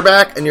rookie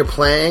quarterback and you're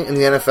playing in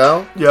the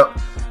NFL, Yep.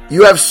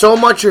 you have so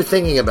much you're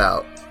thinking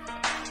about.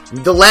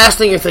 The last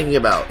thing you're thinking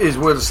about Is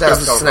where the snaps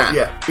is the come snap.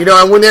 from.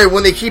 Yeah. And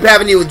when they keep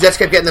having the Jets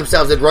kept getting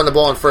themselves, they'd run the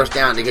ball on first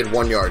down, they get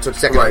 1 yard, so it's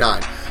second and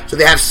 9. So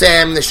they have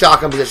Sam in the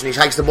shotgun position. He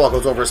hikes the ball,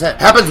 goes over his head.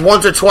 Happens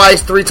once or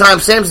twice, 3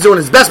 times. Sam's doing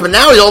his best, but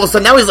now he's all of a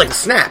sudden like a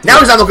snap. Now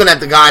he's not looking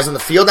at the guys on the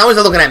field. Now he's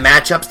not looking at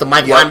matchups, the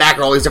Mike linebacker,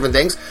 all these different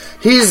things.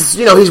 He's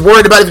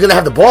worried about if he's going to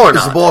have the ball or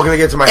not. Is the ball going to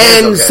get to my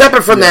hands? And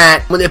separate from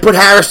that, when they put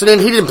Harrison in,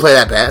 he didn't play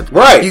that bad.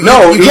 Right. You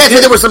No, he can't say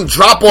didn't. there was some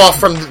drop off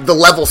from the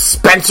level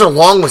Spencer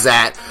Long was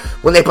at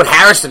when they put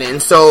Harrison in.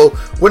 So now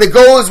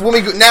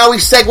we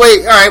segue.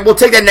 All right, we'll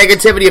take that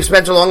negativity of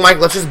Spencer Long, Mike.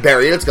 Let's just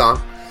bury it. It's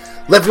gone.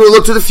 Let's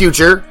look to the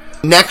future.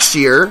 Next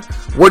year,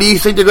 what do you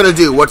think they're going to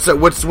do? What's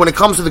when it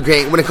comes to the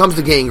game? When it comes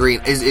to Gang Green,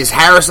 is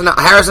Harrison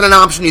an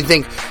option? You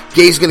think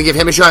Gay's going to give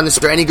him a shot? Is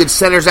there any good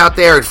centers out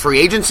there at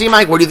free agency,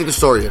 Mike? What do you think the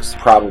story is?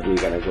 Probably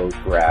going to go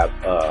grab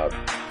a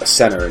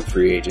center in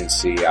free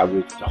agency. I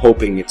was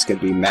hoping it's going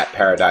to be Matt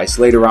Paradise.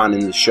 Later on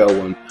in the show,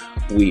 when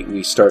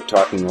we start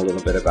talking a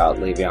little bit about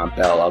Le'Veon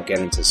Bell, I'll get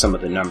into some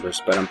of the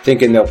numbers. But I'm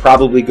thinking they'll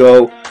probably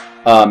go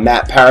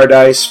Matt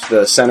Paradise,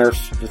 the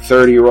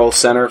 30-year-old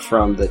center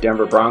from the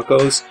Denver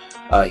Broncos.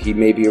 He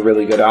may be a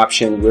really good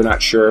option. We're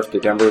not sure if the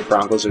Denver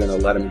Broncos are going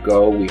to let him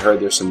go. We heard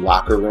there's some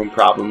locker room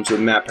problems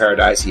with Matt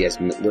Paradise. He has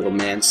little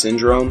man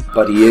syndrome,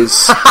 but he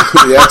is.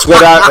 That's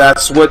what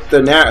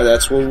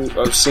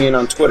I'm seeing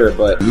on Twitter.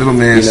 But Little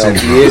man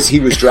syndrome. He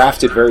was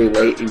drafted very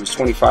late. He was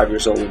 25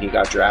 years old when he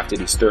got drafted.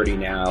 He's 30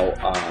 now.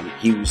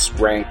 He was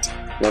ranked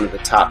one of the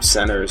top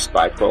centers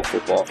by Pro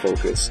Football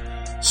Focus.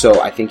 So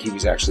I think he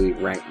was actually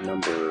ranked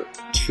number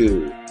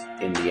 2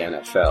 in the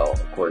NFL,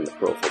 according to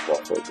Pro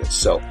Football Focus.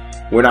 So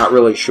we're not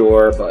really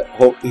sure, but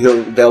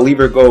they'll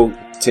either go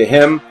to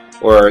him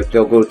or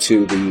they'll go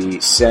to the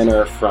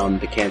center from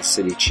the Kansas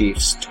City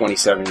Chiefs,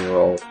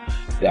 27-year-old,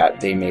 that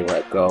they may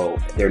let go.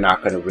 They're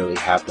not going to really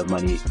have the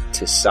money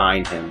to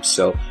sign him.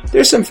 So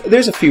there's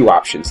a few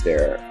options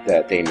there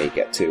that they may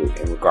get to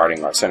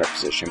regarding our center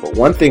position. But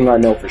one thing I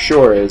know for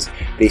sure is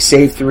they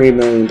saved $3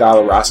 million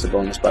roster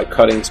bonus by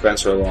cutting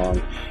Spencer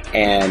Long,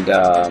 and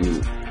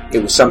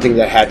it was something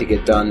that had to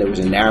get done. There was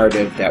a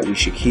narrative that we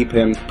should keep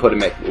him, put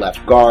him at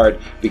left guard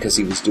because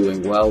he was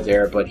doing well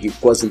there, but he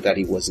wasn't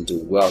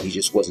doing well. He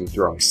just wasn't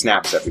throwing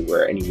snaps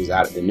everywhere, and he was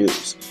out of the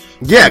news.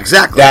 Yeah,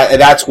 exactly.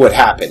 That's what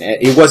happened.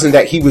 It wasn't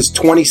that he was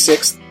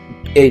 26th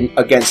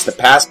against the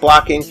pass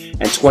blocking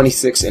and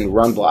 26th in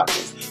run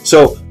blocking.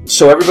 So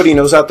everybody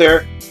knows out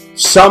there,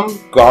 some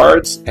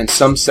guards and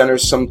some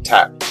centers, some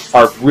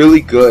are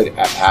really good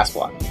at pass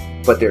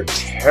blocking, but they're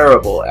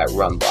terrible at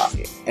run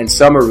blocking. And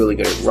some are really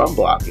good at run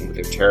blocking, but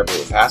they're terrible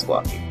at pass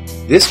blocking.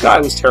 This guy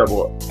was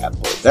terrible at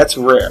both. That's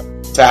rare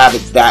to have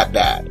it that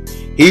bad.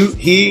 I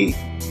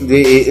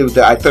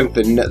think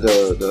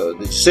the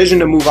decision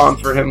to move on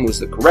for him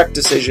was the correct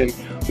decision.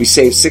 We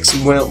saved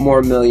 $6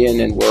 more million,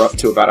 and we're up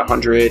to about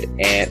 100.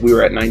 And we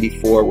were at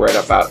 94. We're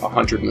at about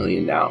 100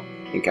 million now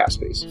in cap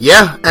space.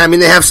 Yeah, I mean,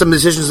 they have some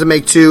decisions to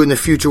make, too, in the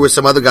future with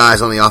some other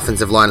guys on the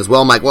offensive line as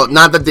well, Mike. Well,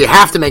 not that they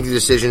have to make the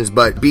decisions,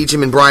 but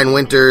Beachum and Brian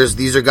Winters,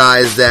 these are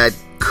guys that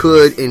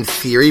could, in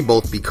theory,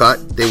 both be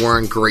cut. They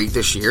weren't great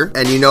this year.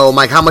 And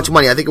Mike, how much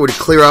money? I think it would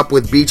clear up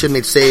with Beachum.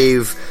 They'd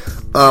save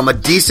a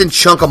decent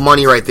chunk of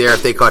money right there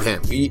if they cut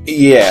him.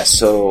 Yeah,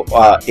 so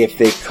if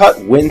they cut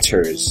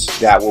Winters,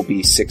 that will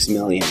be $6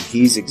 million.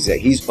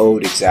 He's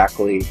owed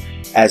exactly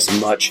as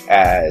much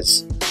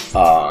as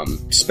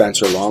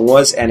Spencer Long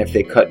was, and if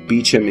they cut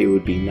Beachum, it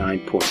would be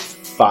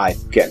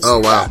 9.5 against. Oh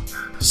wow!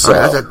 So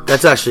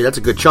that's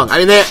a good chunk. I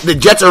mean, the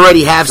Jets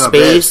already have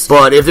space,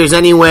 but if there's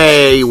any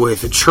way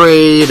with a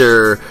trade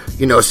or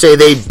say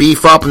they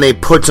beef up and they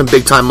put some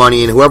big time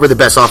money in whoever the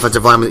best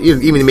offensive lineman,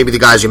 even maybe the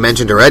guys you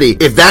mentioned already,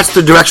 if that's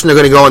the direction they're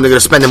going to go and they're going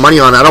to spend the money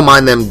on, I don't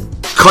mind them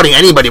cutting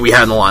anybody we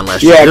had in the line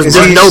last year. There's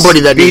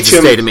nobody that needs to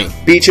stay to me.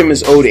 Beachum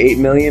is owed $8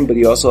 million, but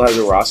he also has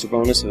a roster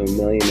bonus of $1.5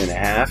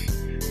 million.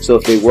 So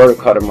if they were to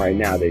cut him right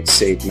now, they'd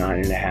save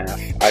 $9.5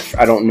 million.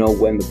 I don't know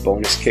when the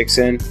bonus kicks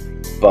in,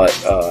 but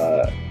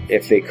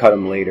if they cut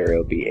him later,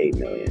 it'll be $8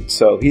 million.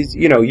 So he's,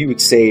 you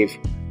would save,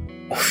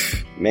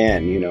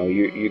 man,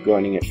 you're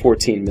going at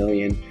 $14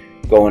 million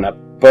going up.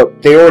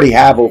 But they already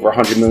have over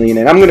 $100 million,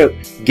 and I'm going to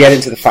get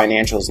into the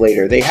financials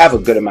later. They have a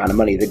good amount of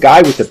money. The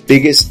guy with the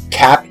biggest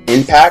cap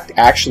impact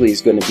actually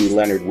is going to be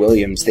Leonard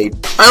Williams. All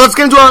right, let's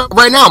get into it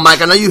right now,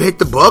 Mike. I know you hit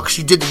the books.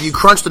 You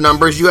crunched the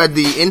numbers. You had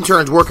the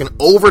interns working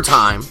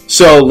overtime.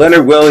 So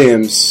Leonard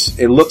Williams,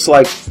 it looks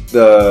like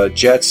the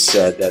Jets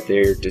said that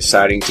they're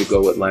deciding to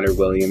go with Leonard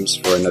Williams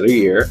for another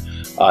year.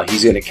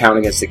 He's going to count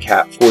against the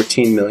cap,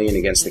 $14 million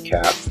against the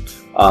cap.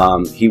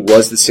 He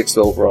was the 6th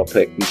overall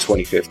pick in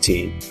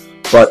 2015.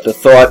 But the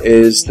thought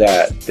is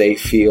that they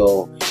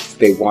feel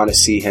they want to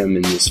see him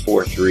in this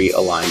 4-3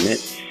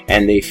 alignment,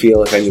 and they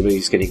feel if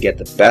anybody's going to get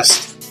the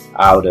best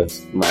out of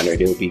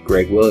Leonard, it'll be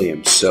Greg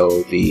Williams.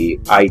 So the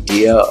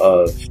idea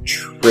of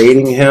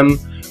trading him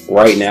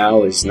right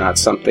now is not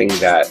something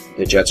that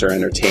the Jets are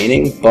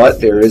entertaining,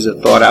 but there is a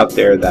thought out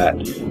there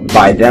that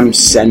by them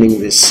sending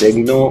this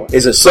signal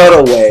is a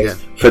subtle way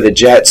for the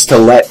Jets to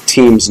let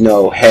teams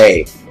know,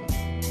 hey,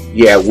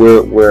 yeah,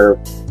 we're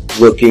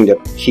looking to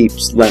keep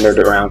Leonard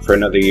around for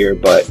another year,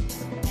 but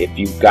if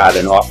you've got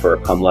an offer,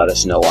 come let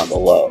us know on the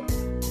low.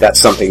 That's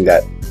something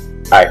that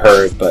I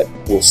heard, but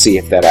we'll see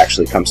if that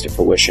actually comes to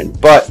fruition.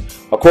 But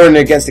according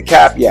to Against the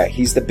Cap, yeah,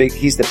 he's the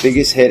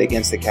biggest hit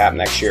against the cap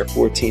next year,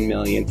 $14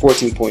 million,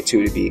 14.2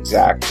 to be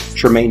exact.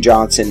 Tremaine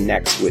Johnson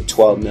next with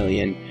 $12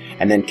 million,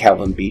 and then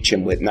Kelvin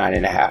Beachum with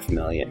 $9.5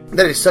 million.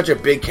 That is such a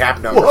big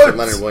cap number for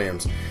Leonard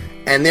Williams.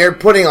 And they're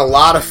putting a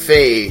lot of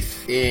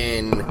faith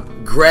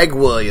in Greg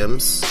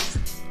Williams,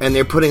 and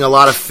they're putting a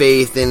lot of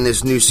faith in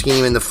this new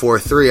scheme in the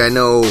 4-3. I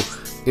know,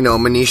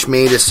 Manish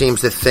Mehta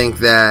seems to think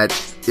that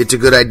it's a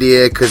good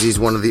idea because he's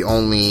one of the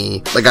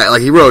only, like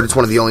he wrote, it's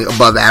one of the only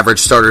above average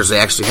starters they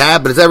actually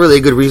have. But is that really a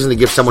good reason to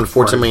give someone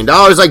 $14 million?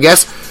 I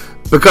guess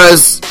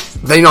because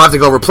then you don't have to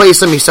go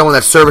replace him. He's someone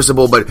that's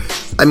serviceable. But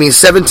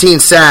 17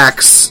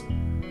 sacks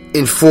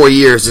in 4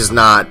 years is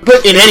not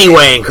in any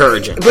way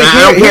encouraging. But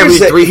I don't care if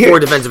he's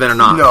 3-4 defensive end or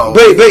not. No,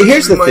 but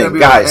here's the thing,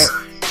 guys.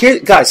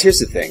 Here's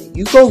the thing.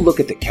 You go look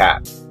at the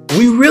cap.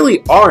 We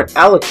really aren't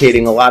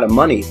allocating a lot of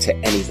money to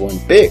anyone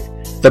big.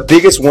 The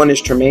biggest one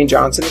is Tremaine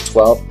Johnson at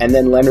 12, and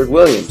then Leonard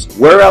Williams.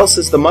 Where else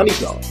is the money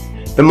going?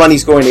 The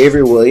money's going to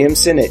Avery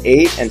Williamson at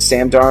 8, and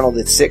Sam Darnold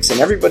at 6,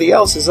 and everybody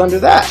else is under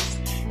that.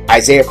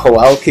 Isaiah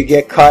Crowell could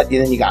get cut, and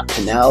then you got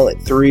Cannell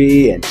at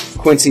 3, and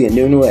Quincy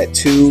Enunwa at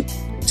 2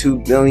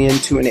 million,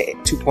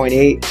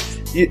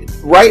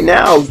 2.8. Right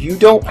now, you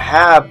don't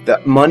have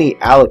the money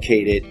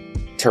allocated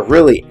to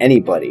really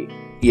anybody,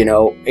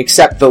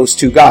 except those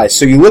two guys.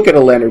 So you look at a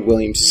Leonard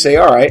Williams and say,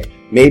 all right,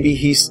 maybe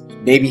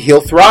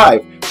he'll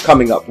thrive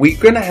coming up. We're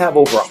going to have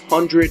over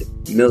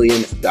 $100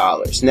 million.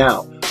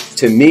 Now,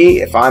 to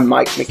me, if I'm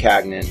Mike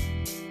Maccagnan,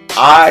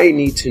 I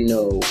need to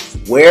know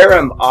where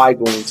am I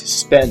going to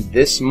spend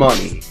this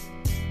money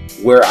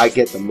where I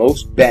get the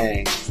most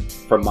bang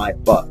for my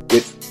buck.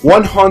 With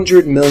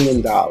 $100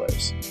 million,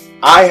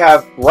 I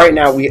have, right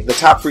now, the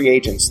top free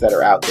agents that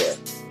are out there.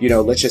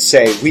 Let's just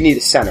say we need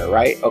a center,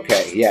 right?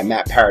 Okay, yeah,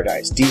 Matt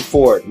Paradise. D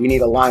Ford, we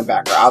need a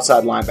linebacker,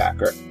 outside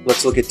linebacker.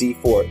 Let's look at D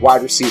Ford.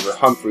 Wide receiver,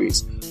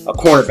 Humphreys. A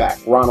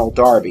cornerback, Ronald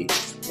Darby.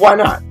 Why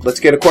not?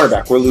 Let's get a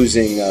cornerback. We're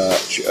losing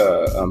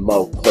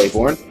Mo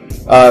Claiborne.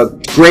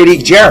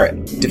 Grady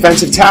Jarrett,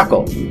 defensive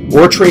tackle.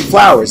 Or Trey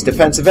Flowers,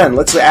 defensive end.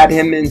 Let's add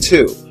him in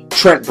too.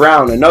 Trent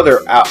Brown, another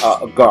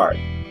guard.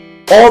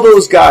 All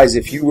those guys,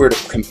 if you were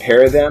to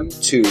compare them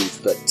to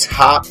the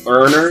top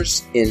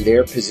earners in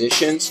their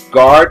positions,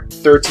 guard,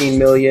 $13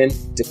 million,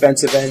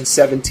 defensive end,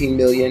 $17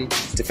 million,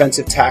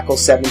 defensive tackle,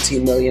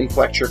 $17 million,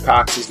 Fletcher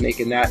Cox is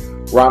making that,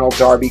 Ronald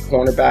Darby,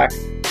 cornerback,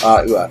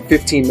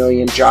 $15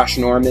 million, Josh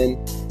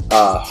Norman,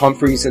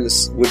 Humphreys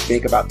would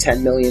make about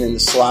 $10 million in the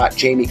slot,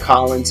 Jamie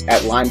Collins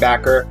at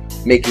linebacker,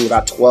 making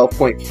about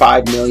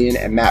 $12.5 million,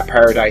 and Matt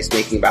Paradise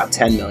making about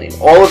 $10 million.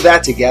 All of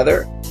that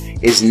together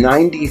is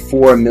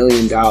 $94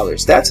 million.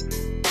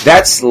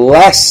 That's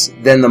less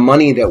than the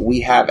money that we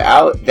have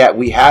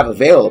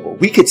available.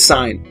 We could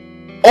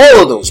sign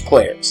all of those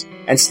players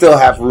and still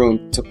have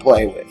room to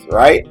play with,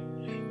 right?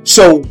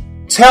 So what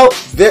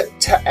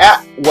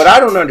I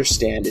don't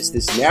understand is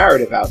this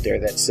narrative out there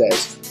that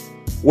says,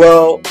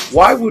 well,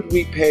 why would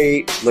we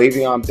pay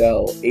Le'Veon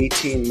Bell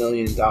 $18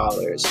 million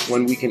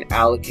when we can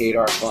allocate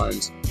our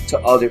funds to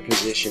other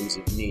positions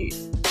of need?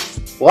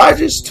 Well, I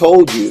just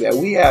told you that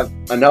we have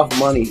enough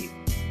money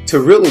to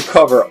really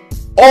cover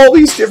all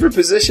these different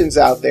positions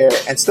out there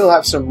and still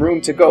have some room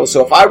to go.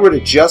 So if I were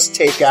to just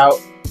take out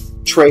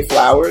Trey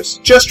Flowers,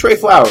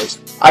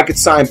 I could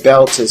sign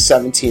Bell to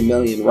 $17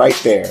 million right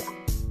there.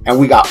 And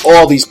we got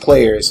all these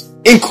players,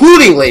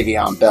 including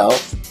Le'Veon Bell.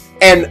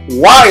 And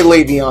why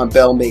Le'Veon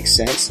Bell makes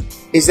sense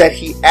is that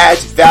he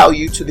adds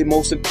value to the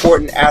most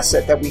important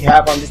asset that we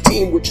have on the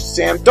team, which is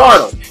Sam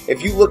Darnold.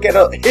 If you look at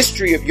a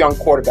history of young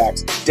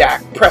quarterbacks,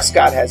 Dak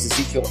Prescott has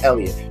Ezekiel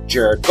Elliott.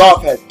 Jared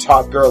Goff had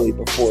Todd Gurley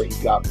before he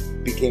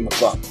became a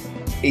Buck.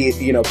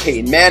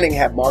 Peyton Manning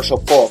had Marshall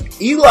Faulk.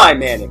 Eli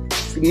Manning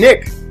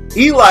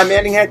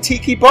had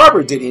Tiki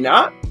Barber, did he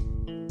not?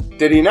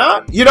 Did he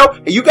not? You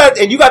got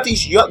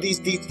these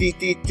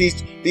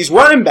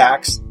running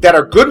backs that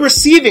are good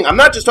receiving. I'm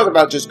not just talking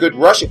about just good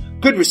rushing,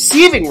 good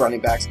receiving running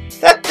backs.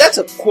 That's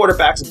a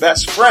quarterback's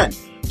best friend.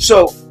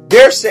 So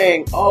they're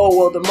saying, oh,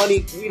 well, the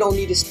money, we don't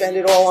need to spend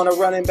it all on a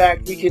running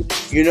back. We can,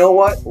 you know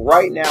what?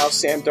 Right now,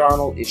 Sam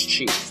Darnold is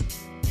cheap.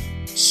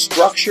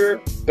 Structure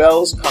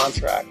Bell's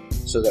contract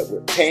so that we're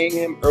paying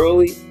him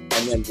early,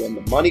 and then when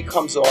the money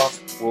comes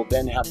off, we'll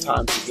then have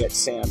time to get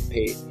Sam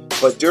paid.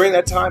 But during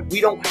that time, we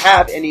don't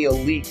have any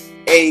elite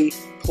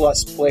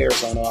A-plus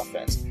players on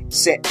offense.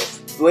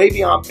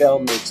 Le'Veon Bell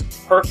makes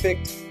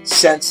perfect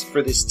sense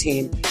for this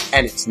team,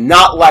 and it's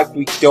not like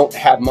we don't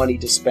have money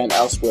to spend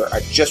elsewhere.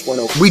 I just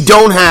want to... We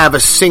don't have a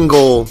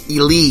single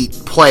elite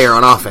player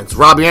on offense.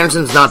 Robbie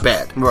Anderson's not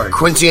bad. Right.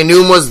 Quincy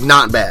Enunwa's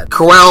not bad.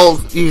 Corral,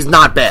 he's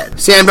not bad.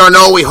 Sam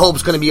Darnold, we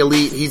hope's going to be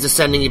elite. He's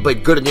ascending. He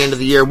played good at the end of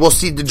the year. We'll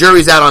see. The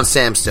jury's out on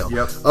Sam still.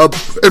 Yep.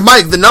 And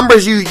Mike, the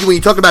numbers when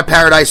you talk about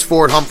Paradise,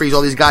 Ford, Humphreys,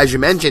 all these guys you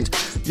mentioned,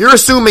 you're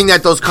assuming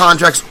that those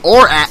contracts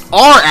are at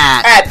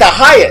the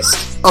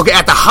highest. Okay,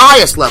 at the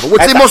highest level,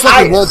 which they most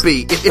likely won't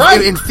be.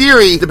 Right. In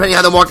theory, depending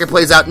on how the market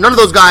plays out, none of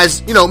those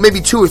guys, maybe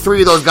 2 or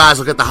 3 of those guys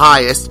look at the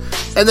highest,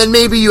 and then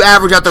maybe you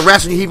average out the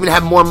rest, and you even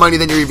have more money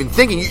than you're even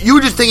thinking. You were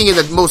just thinking in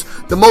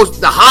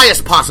the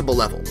highest possible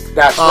level.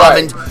 That's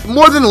right. And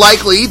more than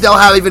likely, they'll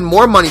have even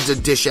more money to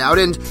dish out.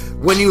 And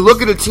when you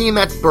look at a team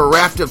that's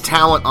bereft of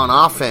talent on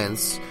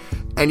offense,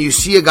 and you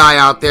see a guy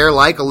out there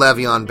like a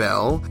Le'Veon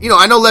Bell,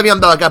 I know Le'Veon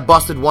Bell got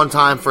busted one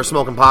time for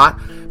smoking pot.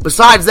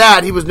 Besides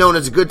that, he was known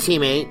as a good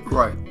teammate.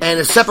 Right. And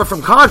as separate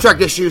from contract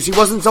issues, he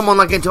wasn't someone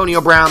like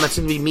Antonio Brown that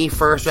seemed to be me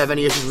first to have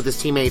any issues with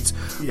his teammates.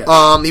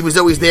 Yeah. He was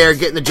always there,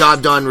 getting the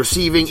job done,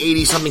 receiving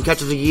 80-something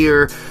catches a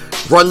year,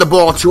 run the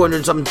ball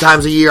 200-something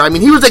times a year. I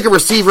mean, he was like a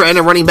receiver and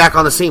a running back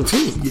on the same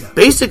team,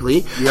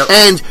 basically. Yep.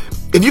 And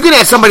if you can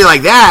add somebody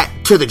like that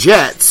to the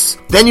Jets,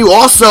 then you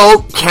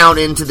also count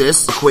into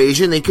this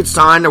equation, they could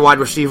sign a wide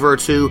receiver or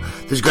two.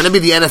 There's going to be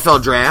the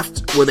NFL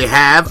draft where they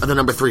have the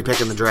number 3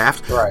 pick in the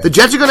draft. Right. The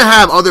Jets are going to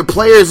have other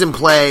players in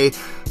play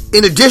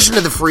in addition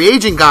to the free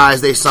agent guys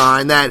they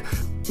sign that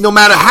no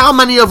matter how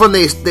many of them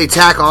they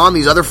tack on,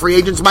 these other free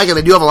agents, Mike, and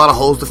they do have a lot of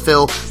holes to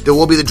fill. There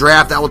will be the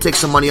draft. That will take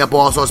some money up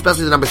also,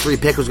 especially the number 3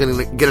 pick who's going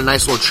to get a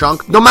nice little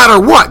chunk. No matter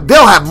what,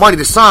 they'll have money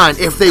to sign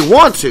if they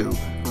want to.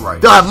 Right.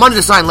 They'll have money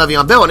to sign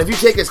Le'Veon Bell, and if you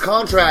take his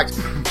contract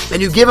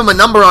and you give him a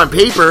number on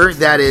paper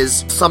that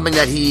is something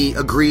that he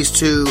agrees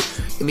to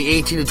in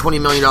the $18 to $20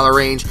 million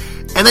range,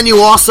 and then you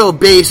also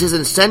base his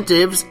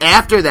incentives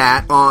after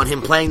that on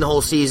him playing the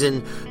whole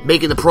season,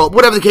 making the pro,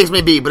 whatever the case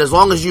may be, but as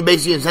long as you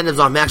base the incentives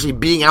on him actually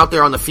being out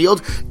there on the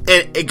field,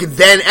 it could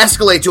then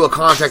escalate to a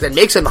contract that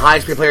makes him the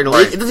highest paid player in the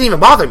league. It doesn't even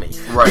bother me.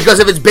 Right. Because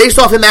if it's based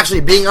off him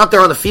actually being out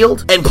there on the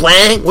field and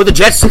playing with the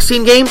Jets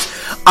 16 games,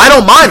 I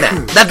don't mind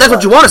that. That's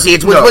what you want to see.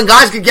 It's when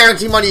guys get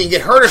guarantee money and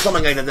get hurt or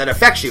something like that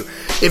affects you.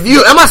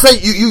 I'm not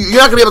saying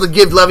you're not going to be able to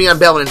give Le'Veon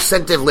Bell an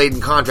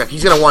incentive-laden contract.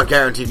 He's going to want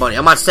guaranteed money.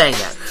 I'm not saying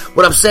that.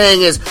 What I'm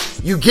saying is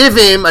you give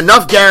him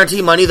enough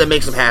guarantee money that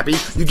makes him happy.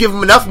 You give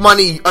him enough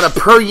money on a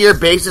per-year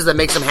basis that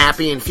makes him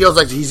happy and feels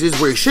like he's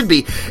where he should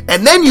be.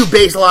 And then you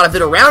base a lot of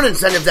it around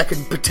incentives that could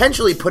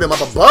potentially put him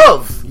up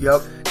above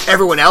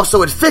everyone else.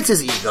 So it fits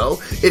his ego.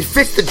 It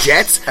fits the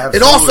Jets. Absolutely.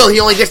 And also he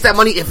only gets that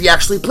money if he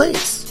actually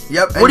plays.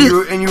 Yep,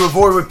 and you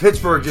avoid what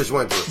Pittsburgh just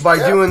went through. By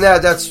doing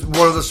that, that's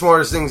one of the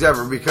smartest things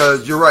ever,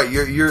 because you're right.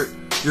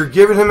 You're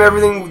giving him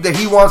everything that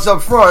he wants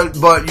up front,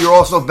 but you're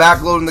also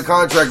backloading the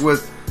contract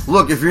with,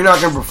 look, if you're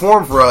not going to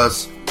perform for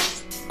us,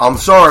 I'm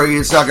sorry,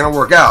 it's not going to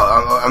work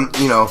out.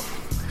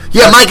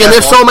 Yeah, Mike, and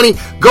there's so many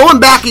going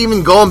back in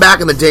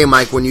the day,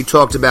 Mike, when you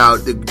talked about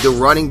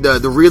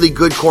the really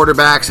good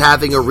quarterbacks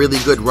having a really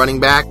good running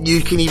back. You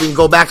can even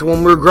go back to when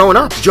we were growing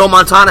up. Joe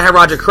Montana had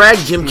Roger Craig.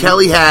 Jim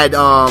Kelly had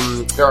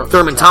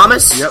Thurman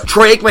Thomas. Yep.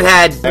 Troy Aikman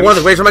had one of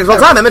the greatest running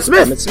backs of all time, Emmitt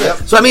Smith.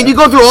 Yep. So I mean, you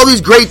go through all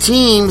these great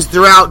teams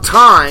throughout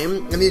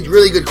time and these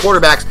really good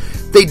quarterbacks.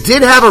 They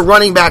did have a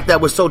running back that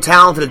was so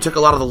talented it took a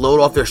lot of the load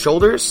off their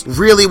shoulders.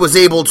 Really was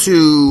able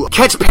to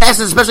catch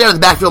passes, especially out of the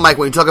backfield, Mike,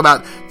 when you talk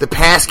about the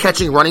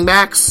pass-catching running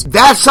backs.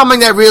 That's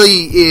something that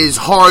really is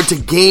hard to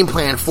game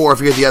plan for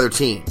if you're the other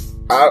team.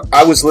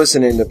 I was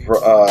listening to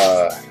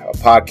a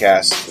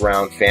podcast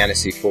around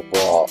fantasy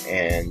football,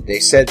 and they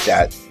said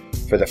that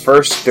for the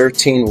first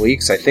 13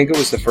 weeks, I think it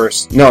was the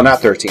first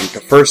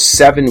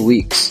 7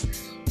 weeks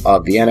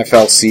of the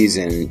NFL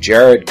season,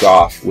 Jared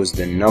Goff was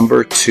the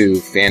number 2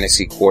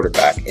 fantasy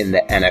quarterback in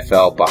the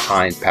NFL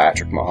behind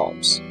Patrick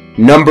Mahomes.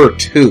 Number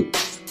 2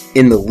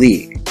 in the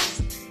league.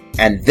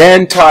 And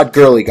then Todd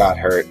Gurley got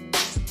hurt,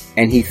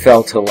 and he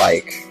fell to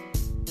like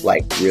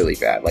really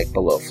bad, like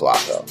below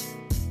Flacco.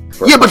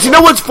 Yeah, but you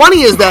know what's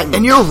funny is that,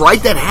 and you're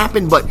right, that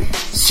happened, but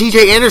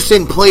C.J.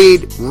 Anderson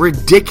played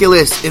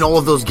ridiculous in all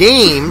of those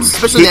games,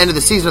 especially at the end of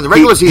the season, the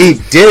regular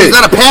season. He did. He's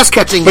not a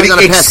pass-catching running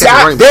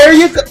back. There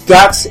you go.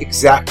 That's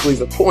exactly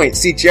the point.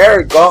 See,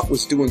 Jared Goff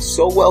was doing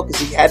so well because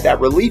he had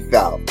that relief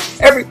valve.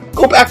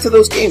 Go back to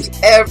those games.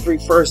 Every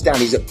first down,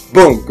 he's a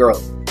boom,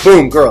 Gurley.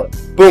 Boom, Gurley.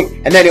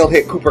 Boom. And then he'll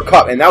hit Cooper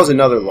Kupp. And that was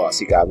another loss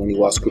he got. When he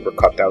lost Cooper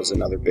Kupp, that was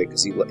another big,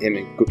 because him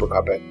and Cooper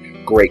Kupp had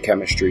great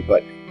chemistry.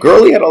 But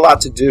Gurley had a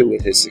lot to do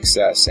with his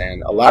success.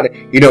 And a lot of,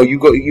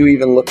 you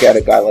even look at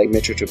a guy like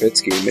Mitchell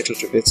Trubisky. Mitchell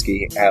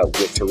Trubisky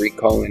with Tariq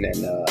Cohen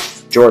and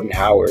Jordan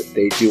Howard,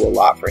 they do a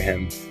lot for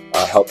him,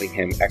 helping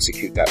him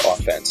execute that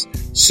offense.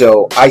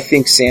 So I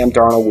think Sam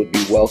Darnold would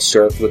be well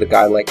served with a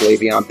guy like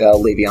Le'Veon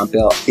Bell. Le'Veon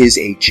Bell is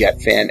a Jet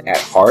fan at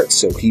heart,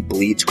 so he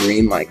bleeds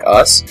green like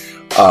us.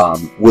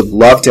 Would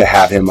love to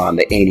have him on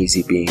the Ain't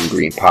Easy Being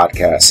Green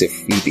podcast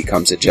if he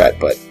becomes a Jet,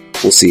 but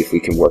we'll see if we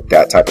can work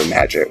that type of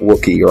magic.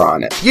 Wookie, you're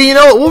on it. Yeah, you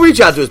know what? We'll reach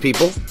out to his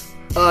people.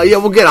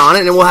 We'll get on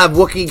it, and we'll have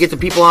Wookie get the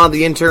people on,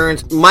 the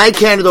interns. Mike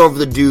handed over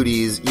the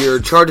duties. You're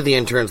in charge of the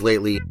interns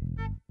lately.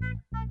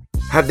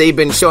 Have they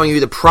been showing you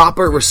the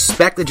proper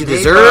respect that you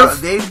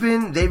deserve? They've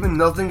been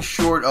nothing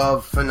short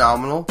of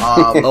phenomenal.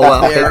 Oh,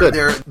 wow. Okay,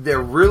 good. They're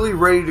really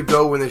ready to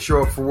go when they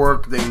show up for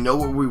work. They know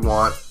what we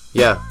want.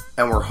 Yeah.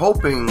 And we're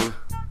hoping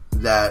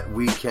that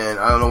we can,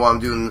 I don't know why I'm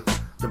doing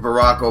the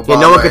Barack Obama yeah,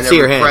 no one could see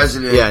your hand.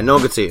 President. Yeah, no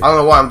one could see it. I don't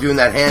know why I'm doing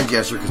that hand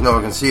gesture because no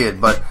one can see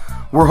it, but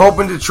we're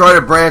hoping to try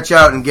to branch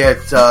out and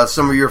get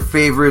some of your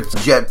favorite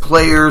Jet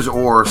players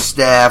or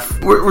staff.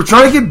 We're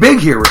trying to get big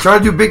here. We're trying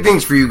to do big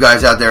things for you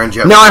guys out there in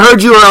Jet. Now, I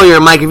heard you earlier,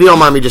 Mike, if you don't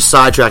mind me just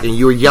sidetracking,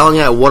 you were yelling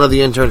at one of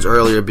the interns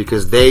earlier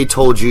because they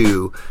told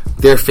you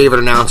their favorite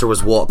announcer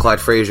was Walt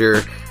Clyde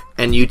Frazier,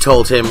 and you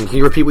told him, can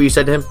you repeat what you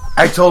said to him?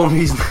 I told him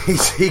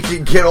he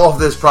can get off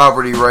this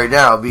property right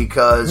now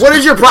because... What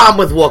is your problem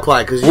with Walt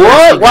Clyde?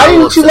 What? Why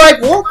didn't you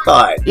like Walt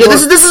Clyde? Yeah,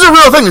 this is a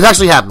real thing. This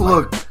actually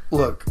happened.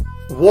 Look.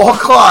 Walt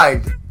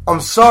Clyde, I'm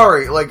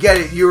sorry. Get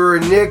it. You were a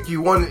Knick. You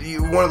one of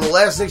the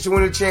last Knicks to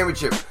win a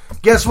championship.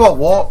 Guess what,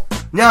 Walt?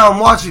 Now I'm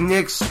watching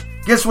Knicks.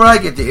 Guess what I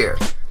get to hear?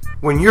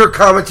 When you're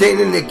commentating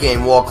the Knick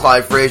game, Walt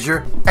Clyde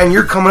Frazier, and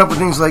you're coming up with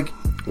things like,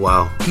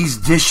 wow, he's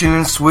dishing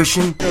and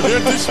swishing. They're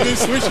dishing and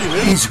swishing.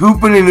 He's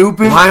hooping and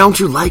hooping. Why don't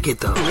you like it,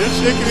 though? They're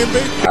shaking and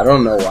baking. I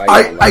don't know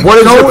why. What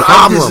is your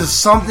problem? This is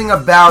something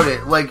about it.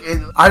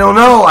 I don't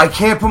know. I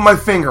can't put my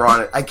finger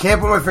on it.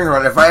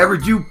 If I ever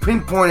do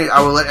pinpoint it,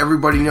 I will let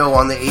everybody know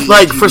on the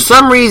 8. For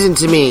some reason,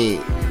 to me,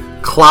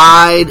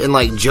 Clyde and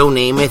Joe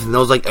Namath and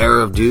those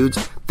era of dudes,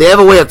 they have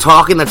a way of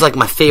talking that's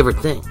my favorite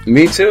thing.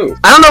 Me too.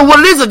 I don't know what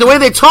it is. The way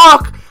they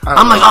talk,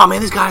 I'm like, oh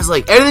man, this guy's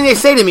everything they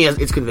say to me,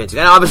 it's convincing.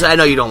 And obviously, I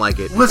know you don't like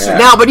it. Listen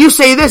now, but you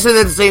say this, and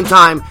at the same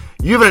time,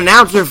 you have an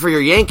announcer for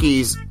your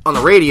Yankees on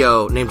the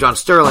radio named John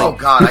Sterling. Oh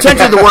God!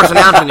 Potentially the worst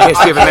announcer in the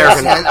history of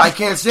American. I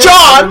can't say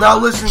John. I'm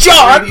not listening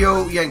to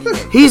radio Yankee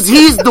game.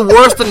 He's the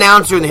worst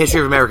announcer in the history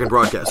of American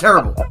broadcasting.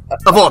 Terrible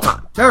of all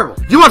time. Terrible.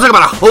 You want to talk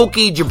about a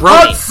hokey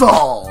jabroni? Hot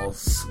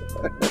sauce.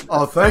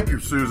 Oh, thank you,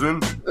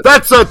 Susan.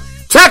 That's a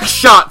text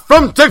shot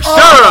from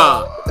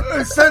Texera.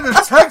 I sent a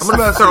text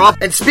message.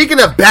 And speaking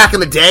of back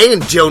in the day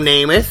and Joe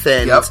Namath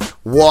and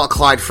Walt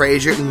Clyde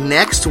Frazier,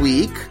 next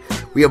week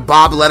we have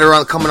Bob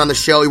Letter coming on the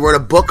show. He wrote a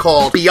book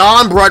called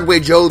Beyond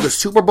Broadway Joe, the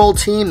Super Bowl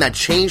Team That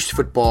Changed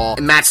Football.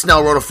 And Matt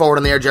Snell wrote a forward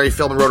in there. Jerry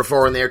Philbin wrote a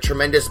forward in there.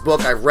 Tremendous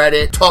book. I've read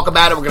it. Talk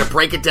about it. We're going to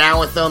break it down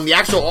with him. The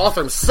actual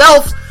author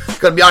himself is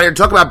going to be on here to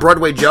talk about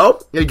Broadway Joe.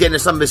 Get into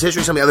some of his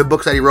history, some of the other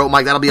books that he wrote.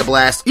 Mike, that'll be a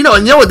blast. And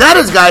you know what that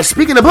is, guys?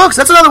 Speaking of books,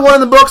 that's another one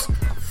of the books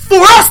for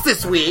us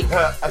this week.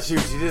 I see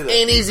what you did there.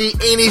 Ain't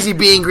Easy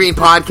Being Green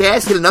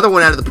podcast. Hit another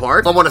one out of the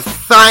park. I want to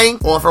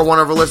thank all of our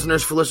wonderful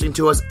listeners for listening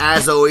to us,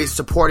 as always,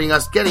 supporting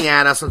us, getting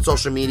at us on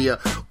social media,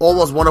 all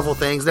those wonderful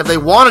things. And if they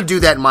want to do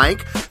that,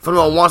 Mike, if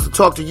anyone wants to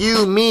talk to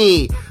you,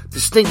 me, the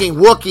stinking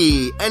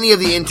Wookie, any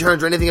of the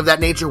interns or anything of that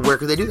nature, where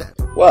could they do that?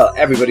 Well,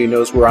 everybody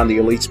knows we're on the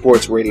Elite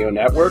Sports Radio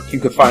Network. You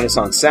can find us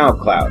on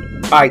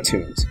SoundCloud,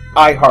 iTunes,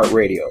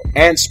 iHeartRadio,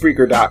 and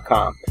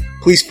Spreaker.com.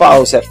 Please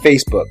follow us at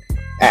Facebook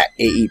at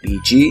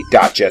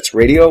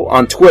AEBG.JetsRadio,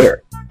 on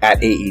Twitter at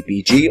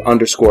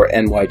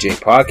AEBG_NYJ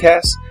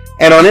Podcast,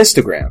 and on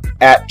Instagram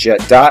at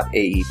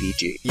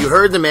Jet.AEBG. You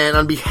heard the man.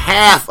 On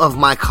behalf of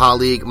my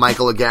colleague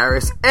Michael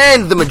Agaris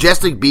and the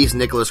majestic beast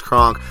Nicholas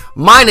Kronk,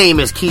 my name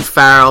is Keith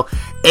Farrell.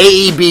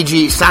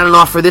 AEBG signing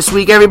off for this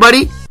week,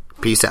 everybody.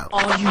 Peace out.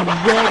 Are you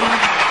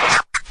ready?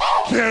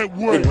 Can't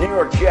wait. The New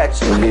York Jets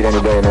can beat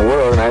any day in the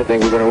world, and I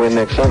think we're going to win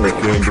next Sunday.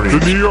 The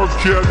New York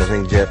Jets. I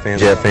think Jet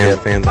fans are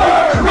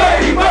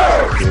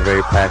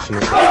very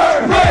passionate.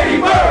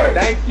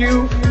 Thank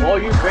you, all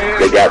you fans.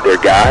 They got their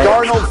guy.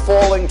 Darnold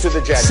falling to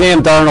the Jets.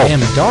 Sam Darnold.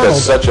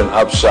 That's such an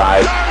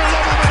upside.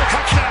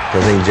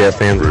 I think Jet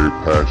fans are very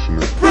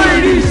passionate.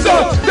 Brady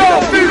sucks.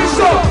 Don't be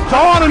sucks. To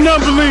all the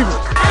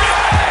non-believers.